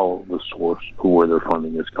follow the source of where their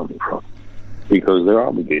funding is coming from, because they're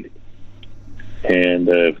obligated. And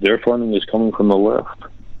if their funding is coming from the left,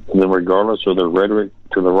 then regardless of their rhetoric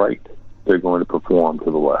to the right, they're going to perform to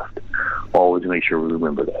the left. Always make sure we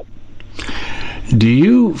remember that. Do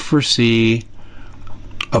you foresee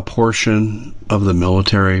a portion of the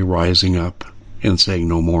military rising up and saying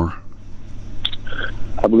no more?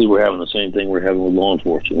 I believe we're having the same thing we're having with law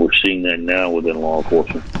enforcement. We're seeing that now within law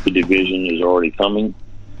enforcement. The division is already coming,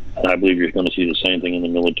 and I believe you're going to see the same thing in the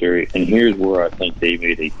military. And here's where I think they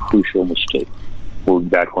made a crucial mistake. We're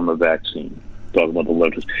back on the vaccine, talking about the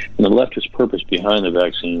leftist. And the leftist purpose behind the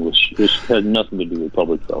vaccine had nothing to do with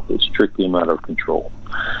public health. It's strictly a matter of control.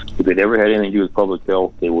 If it ever had anything to do with public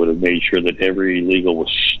health, they would have made sure that every illegal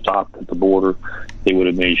was stopped at the border. They would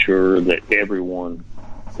have made sure that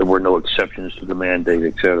there were no exceptions to the mandate,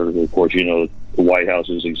 et cetera. Of course, the White House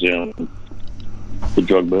is exempt. The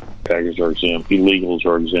drug packers are exempt. Illegals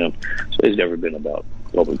are exempt. So it's never been about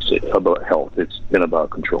about health. It's been about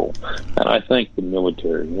control. And I think the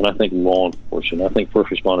military, and I think law enforcement, I think first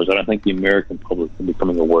responders, and I think the American public are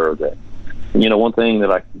becoming aware of that. And one thing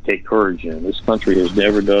that I can take courage in, this country has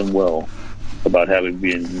never done well about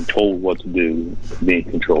being told what to do, being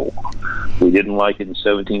controlled. We didn't like it in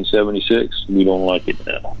 1776. We don't like it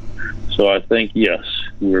now. So I think, yes,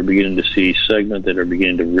 we're beginning to see segments that are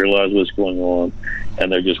beginning to realize what's going on,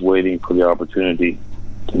 and they're just waiting for the opportunity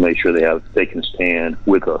to make sure they can stand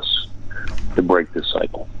with us to break this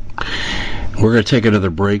cycle. We're going to take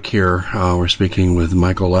another break here. We're speaking with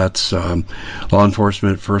Michael Letts, law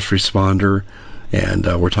enforcement, first responder, and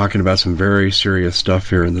we're talking about some very serious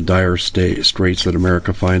stuff here in the dire straits that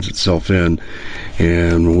America finds itself in.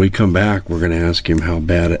 And when we come back, we're going to ask him how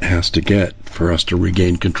bad it has to get for us to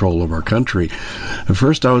regain control of our country. And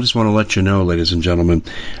first, I just want to let you know, ladies and gentlemen,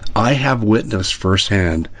 I have witnessed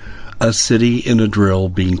firsthand a city in a drill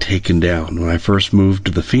being taken down. When I first moved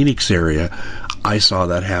to the Phoenix area, I saw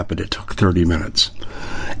that happen. It took 30 minutes.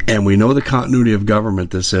 And we know the continuity of government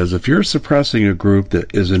that says if you're suppressing a group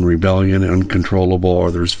that is in rebellion, uncontrollable, or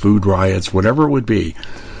there's food riots, whatever it would be,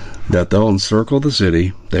 that they'll encircle the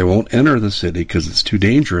city. They won't enter the city because it's too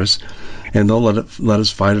dangerous, and they'll let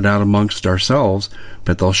us fight it out amongst ourselves,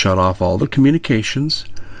 but they'll shut off all the communications,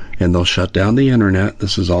 and they'll shut down the internet.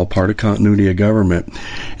 This is all part of continuity of government.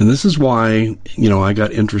 And this is why, I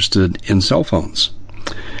got interested in cell phones.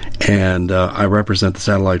 And I represent the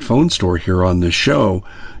satellite phone store here on this show,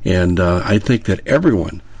 and I think that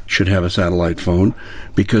everyone should have a satellite phone,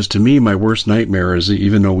 because to me, my worst nightmare is,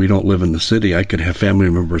 even though we don't live in the city, I could have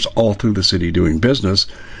family members all through the city doing business.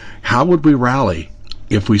 How would we rally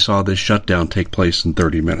if we saw this shutdown take place in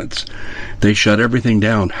 30 minutes? They shut everything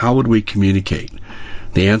down. How would we communicate?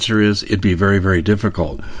 The answer is it'd be very, very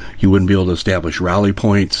difficult. You wouldn't be able to establish rally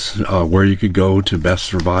points where you could go to best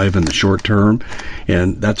survive in the short term,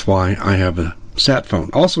 and that's why I have a sat phone.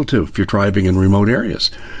 Also, too, if you're driving in remote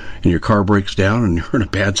areas and your car breaks down and you're in a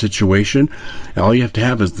bad situation, all you have to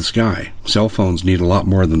have is the sky. Cell phones need a lot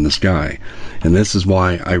more than the sky, and this is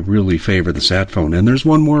why I really favor the sat phone. And there's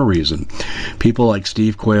one more reason. People like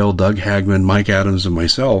Steve Quayle, Doug Hagman, Mike Adams, and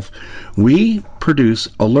myself, we produce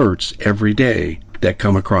alerts every day that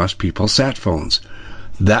come across people's sat phones.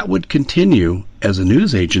 That would continue as a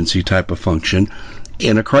news agency type of function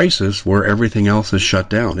in a crisis where everything else is shut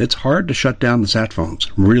down. It's hard to shut down the sat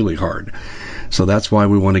phones, really hard. So that's why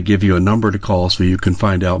we want to give you a number to call so you can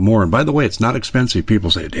find out more. And by the way, it's not expensive.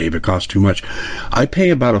 People say, Dave, it costs too much. I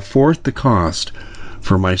pay about a fourth the cost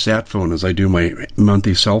for my sat phone as I do my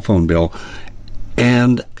monthly cell phone bill.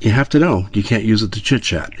 And you have to know, you can't use it to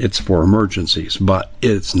chit-chat. It's for emergencies, but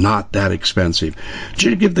it's not that expensive.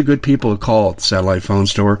 Just give the good people a call at the satellite phone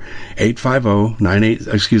store,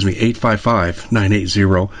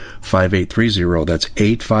 855-980-5830. That's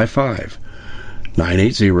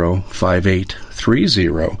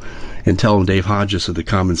 855-980-5830. And tell them Dave Hodges of the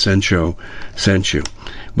Common Sense Show sent you.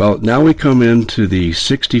 Well, now we come into the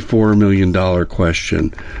 $64 million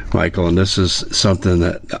question, Michael, and this is something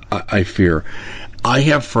that I fear. I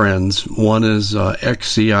have friends. One is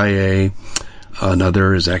ex-CIA,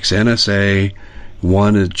 another is ex-NSA,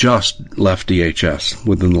 one has just left DHS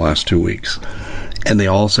within the last 2 weeks. And they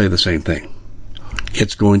all say the same thing.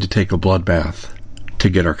 It's going to take a bloodbath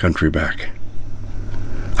to get our country back.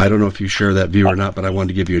 I don't know if you share that view or not, but I wanted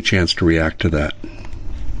to give you a chance to react to that.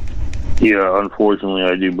 Yeah, unfortunately,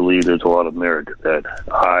 I do believe there's a lot of merit to that.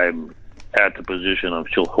 I'm at the position, I'm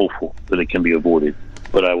still hopeful that it can be avoided.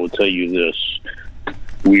 But I will tell you this,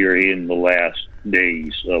 we are in the last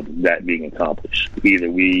days of that being accomplished.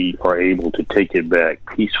 Either we are able to take it back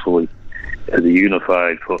peacefully as a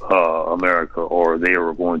unified America, or they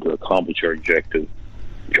are going to accomplish our objective,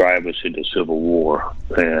 drive us into civil war,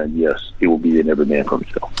 and yes, it will be in every man for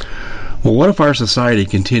himself. Well, what if our society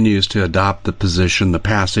continues to adopt the position, the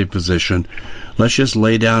passive position, let's just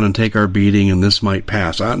lay down and take our beating and this might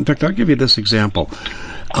pass? In fact, I'll give you this example.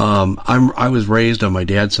 I was raised on my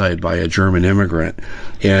dad's side by a German immigrant,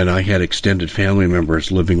 and I had extended family members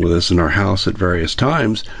living with us in our house at various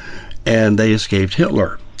times, and they escaped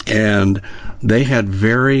Hitler. And they had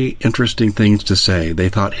very interesting things to say. They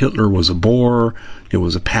thought Hitler was a bore, it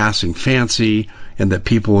was a passing fancy, and that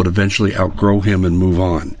people would eventually outgrow him and move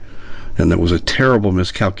on. And that was a terrible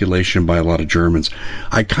miscalculation by a lot of Germans.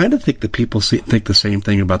 I kind of think that people think the same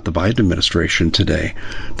thing about the Biden administration today,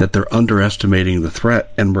 that they're underestimating the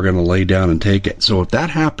threat and we're going to lay down and take it. So if that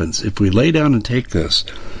happens, if we lay down and take this,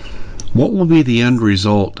 what will be the end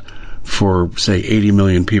result for, say, 80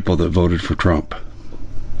 million people that voted for Trump?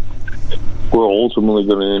 We're ultimately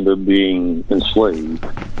going to end up being enslaved,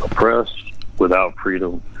 oppressed, without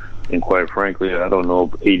freedom, and quite frankly, I don't know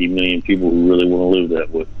of 80 million people who really want to live that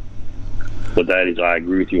way. But that is, I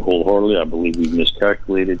agree with you wholeheartedly. I believe we've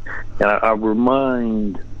miscalculated. And I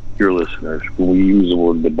remind your listeners, when we use the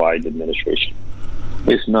word the Biden administration,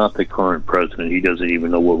 it's not the current president. He doesn't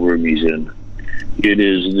even know what room he's in. It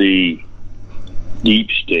is the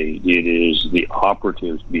deep state. It is the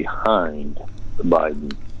operatives behind the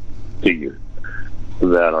Biden figure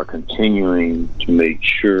that are continuing to make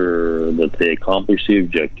sure that they accomplish the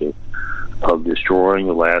objective of destroying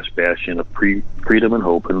the last bastion of freedom and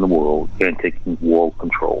hope in the world and taking world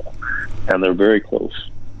control. And they're very close,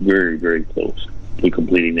 very, very close to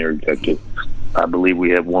completing their objective. I believe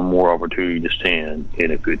we have one more opportunity to stand,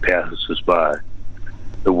 and if it passes us by,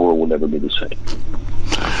 the world will never be the same.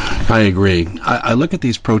 I agree. I look at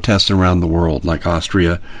these protests around the world, like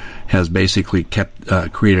Austria has basically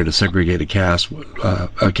created a segregated caste,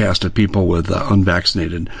 a caste of people with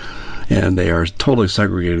unvaccinated, and they are totally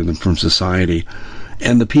segregating them from society.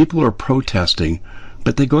 And the people are protesting,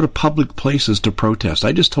 but they go to public places to protest.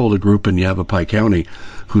 I just told a group in Yavapai County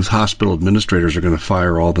whose hospital administrators are going to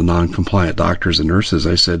fire all the non-compliant doctors and nurses.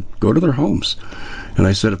 I said, go to their homes. And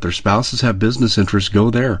I said, if their spouses have business interests, go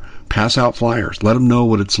there. Pass out flyers. Let them know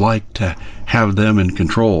what it's like to have them in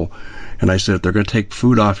control. And I said, if they're going to take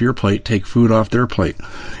food off your plate, take food off their plate.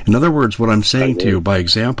 In other words, what I'm saying to you by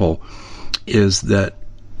example is that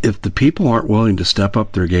if the people aren't willing to step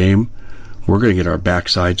up their game, we're going to get our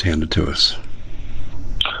backsides handed to us.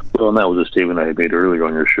 Well, and that was a statement I had made earlier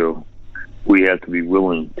on your show. We have to be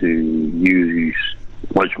willing to use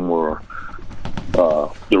much more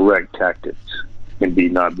direct tactics and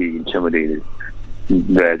not be intimidated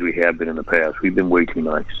as we have been in the past. We've been way too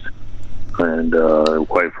nice. And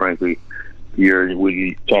quite frankly, when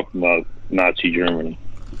you talk about Nazi Germany,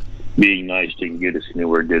 being nice didn't get us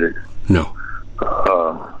anywhere, did it? No.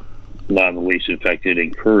 Not in the least. In fact, it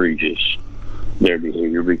encourages their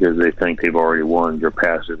behavior because they think they've already won. You're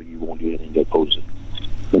passive and you won't do anything to oppose it.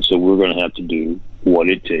 And so we're going to have to do what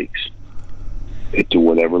it takes to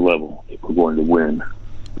whatever level if we're going to win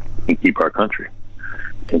and keep our country.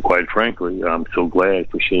 And quite frankly, I'm so glad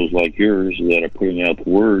for shows like yours that are putting out the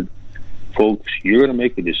word. Folks, you're going to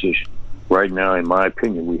make a decision. Right now, in my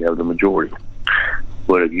opinion, we have the majority.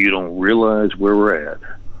 But if you don't realize where we're at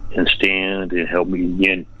and stand and help me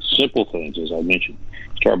again, simple things, as I mentioned,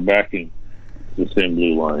 start backing the thin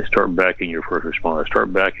blue line, start backing your first responders,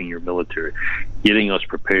 start backing your military, getting us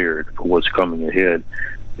prepared for what's coming ahead,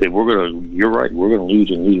 then you're right, we're going to lose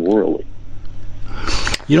and lose royally.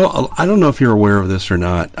 You know, I don't know if you're aware of this or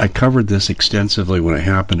not. I covered this extensively when it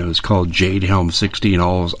happened. It was called Jade Helm 60 and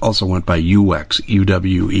also went by UWEX,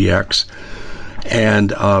 UWEX.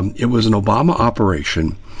 And it was an Obama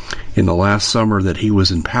operation in the last summer that he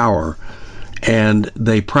was in power. And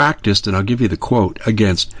they practiced, and I'll give you the quote,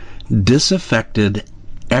 against disaffected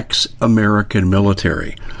ex-American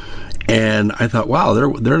military. And I thought, wow,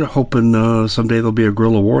 they're hoping someday there'll be a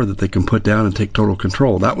guerrilla war that they can put down and take total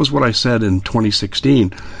control. That was what I said in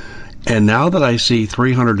 2016. And now that I see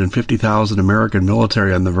 350,000 American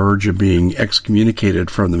military on the verge of being excommunicated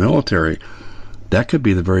from the military, that could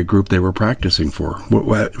be the very group they were practicing for.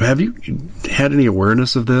 Have you had any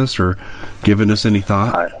awareness of this or given us any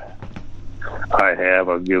thought? I have.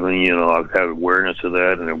 I've had awareness of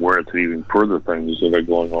that and awareness of even further things that are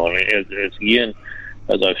going on. It's again,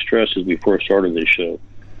 as I stressed as we first started this show,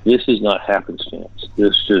 this is not happenstance.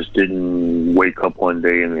 This just didn't wake up one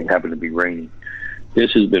day and it happened to be raining.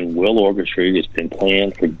 This has been well orchestrated. It's been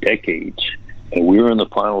planned for decades, and we're in the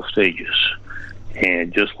final stages.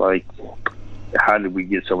 And just like, how did we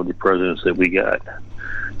get some of the presidents that we got?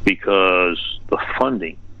 Because the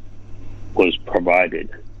funding was provided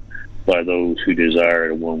by those who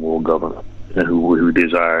desired a one-world government and who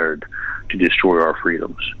desired to destroy our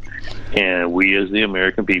freedoms. And we, as the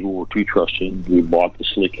American people, were too trusting. We bought the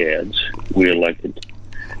slick ads. We elected.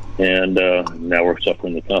 And now we're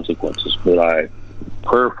suffering the consequences. But I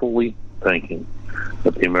prayerfully thinking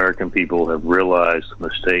that the American people have realized the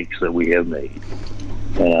mistakes that we have made.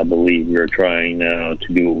 And I believe we are trying now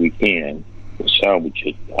to do what we can to salvage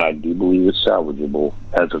it. I do believe it's salvageable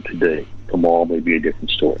as of today. Tomorrow may be a different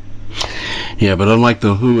story. Yeah, but unlike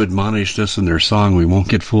the Who admonished us in their song, we won't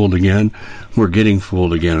get fooled again, we're getting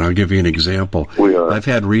fooled again. I'll give you an example. We are. I've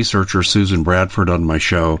had researcher Susan Bradford on my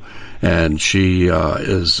show, and she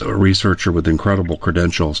is a researcher with incredible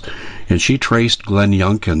credentials, and she traced Glenn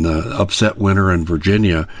Youngkin, the upset winner in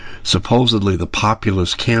Virginia, supposedly the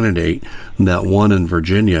populist candidate that won in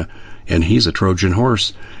Virginia, and he's a Trojan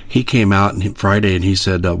horse. He came out Friday and he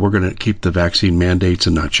said, we're going to keep the vaccine mandates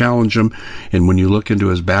and not challenge them. And when you look into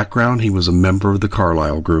his background, he was a member of the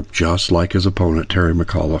Carlyle Group, just like his opponent, Terry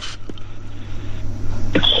McAuliffe.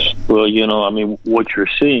 Well, what you're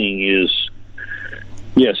seeing is,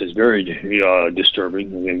 yes, it's very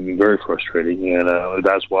disturbing and very frustrating. And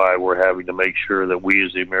that's why we're having to make sure that we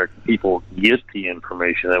as the American people get the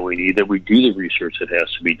information that we need, that we do the research that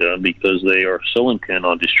has to be done, because they are so intent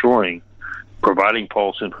on providing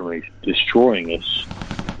false information, destroying us,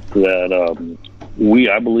 that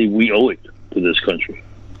I believe we owe it to this country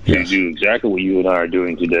to do exactly what you and I are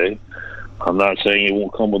doing today. I'm not saying it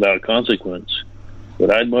won't come without consequence,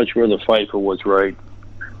 but I'd much rather fight for what's right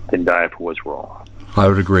than die for what's wrong. I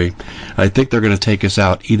would agree. I think they're going to take us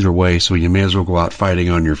out either way, so you may as well go out fighting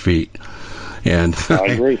on your feet. And I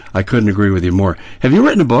agree. I couldn't agree with you more. Have you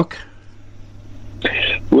written a book?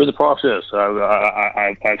 We're in the process.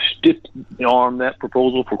 I've stiff-armed that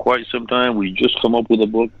proposal for quite some time. We just come up with a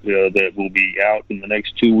book that will be out in the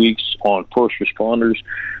next 2 weeks on first responders.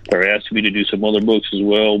 They're asking me to do some other books as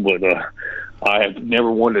well, but I have never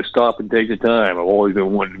wanted to stop and take the time. I've always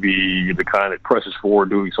been wanting to be the kind that presses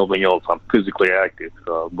forward doing something else. I'm physically active.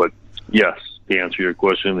 But yes, to answer your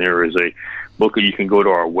question, there is a book that you can go to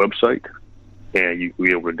our website, and you can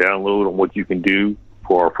be able to download on what you can do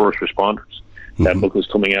for our first responders. That book is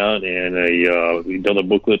coming out, and another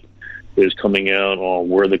booklet is coming out on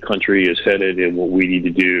where the country is headed and what we need to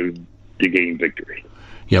do to gain victory.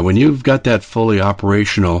 Yeah, when you've got that fully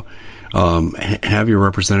operational, have your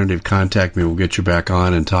representative contact me. We'll get you back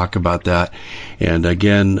on and talk about that. And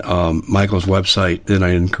again, Michael's website, then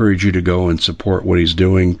I encourage you to go and support what he's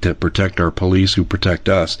doing to protect our police who protect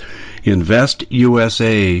us.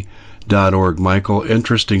 InvestUSA.org. Michael,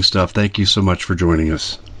 interesting stuff. Thank you so much for joining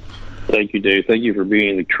us. Thank you, Dave. Thank you for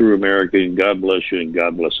being the true American. God bless you, and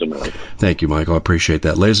God bless America. Thank you, Michael. I appreciate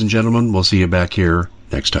that. Ladies and gentlemen, we'll see you back here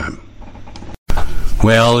next time.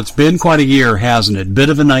 Well, it's been quite a year, hasn't it? Bit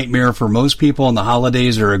of a nightmare for most people, and the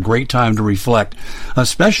holidays are a great time to reflect,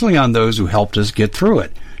 especially on those who helped us get through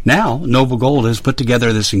it. Now, Noble Gold has put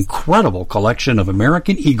together this incredible collection of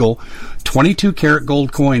American Eagle 22-karat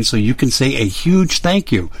gold coins so you can say a huge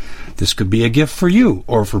thank you. This could be a gift for you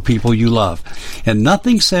or for people you love. And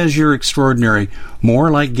nothing says you're extraordinary more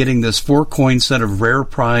like getting this 4-coin set of rare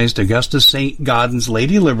prized Augusta St. Gaudens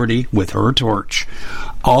Lady Liberty with her torch.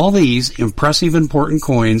 All these impressive important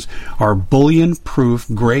coins are bullion-proof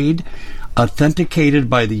grade, authenticated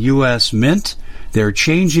by the U.S. Mint. They're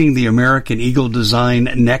changing the American Eagle design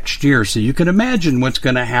next year, so you can imagine what's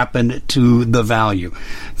going to happen to the value.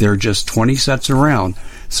 There are just 20 sets around,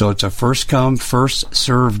 so it's a first-come,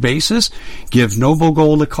 first-served basis. Give Noble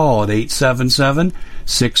Gold a call at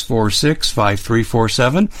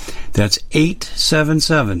 877-646-5347. That's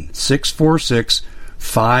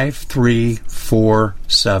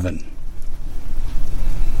 877-646-5347.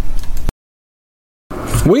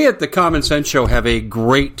 We at the Common Sense Show have a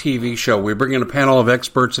great TV show. We bring in a panel of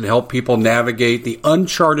experts and help people navigate the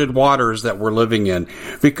uncharted waters that we're living in.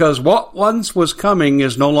 Because what once was coming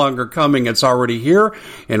is no longer coming. It's already here,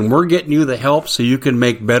 and we're getting you the help so you can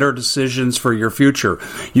make better decisions for your future.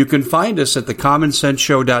 You can find us at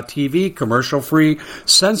thecommonsenseshow.tv, commercial-free,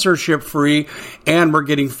 censorship-free, and we're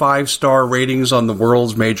getting 5-star ratings on the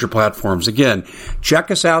world's major platforms. Again,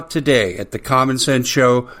 check us out today at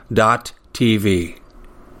thecommonsenseshow.tv.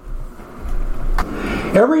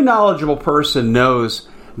 Every knowledgeable person knows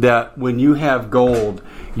that when you have gold,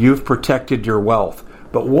 you've protected your wealth.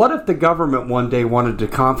 But what if the government one day wanted to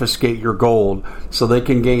confiscate your gold so they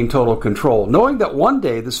can gain total control, knowing that one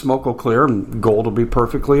day the smoke will clear and gold will be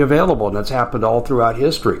perfectly available, and that's happened all throughout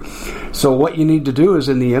history. So what you need to do is,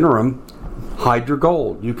 in the interim, hide your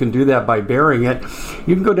gold. You can do that by burying it.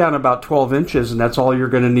 You can go down about 12 inches, and that's all you're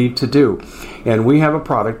going to need to do. And we have a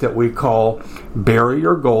product that we call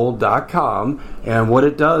buryyourgold.com, and what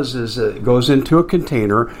it does is it goes into a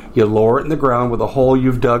container. You lower it in the ground with a hole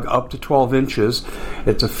you've dug up to 12 inches.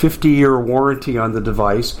 It's a 50-year warranty on the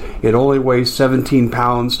device. It only weighs 17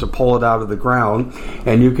 pounds to pull it out of the ground,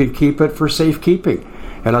 and you can keep it for safekeeping.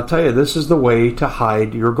 And I'll tell you, this is the way to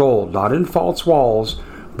hide your gold. Not in false walls,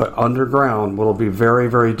 but underground, will be very,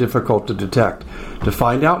 very difficult to detect. To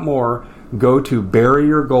find out more, go to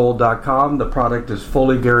buryyourgold.com. The product is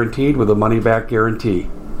fully guaranteed with a money-back guarantee.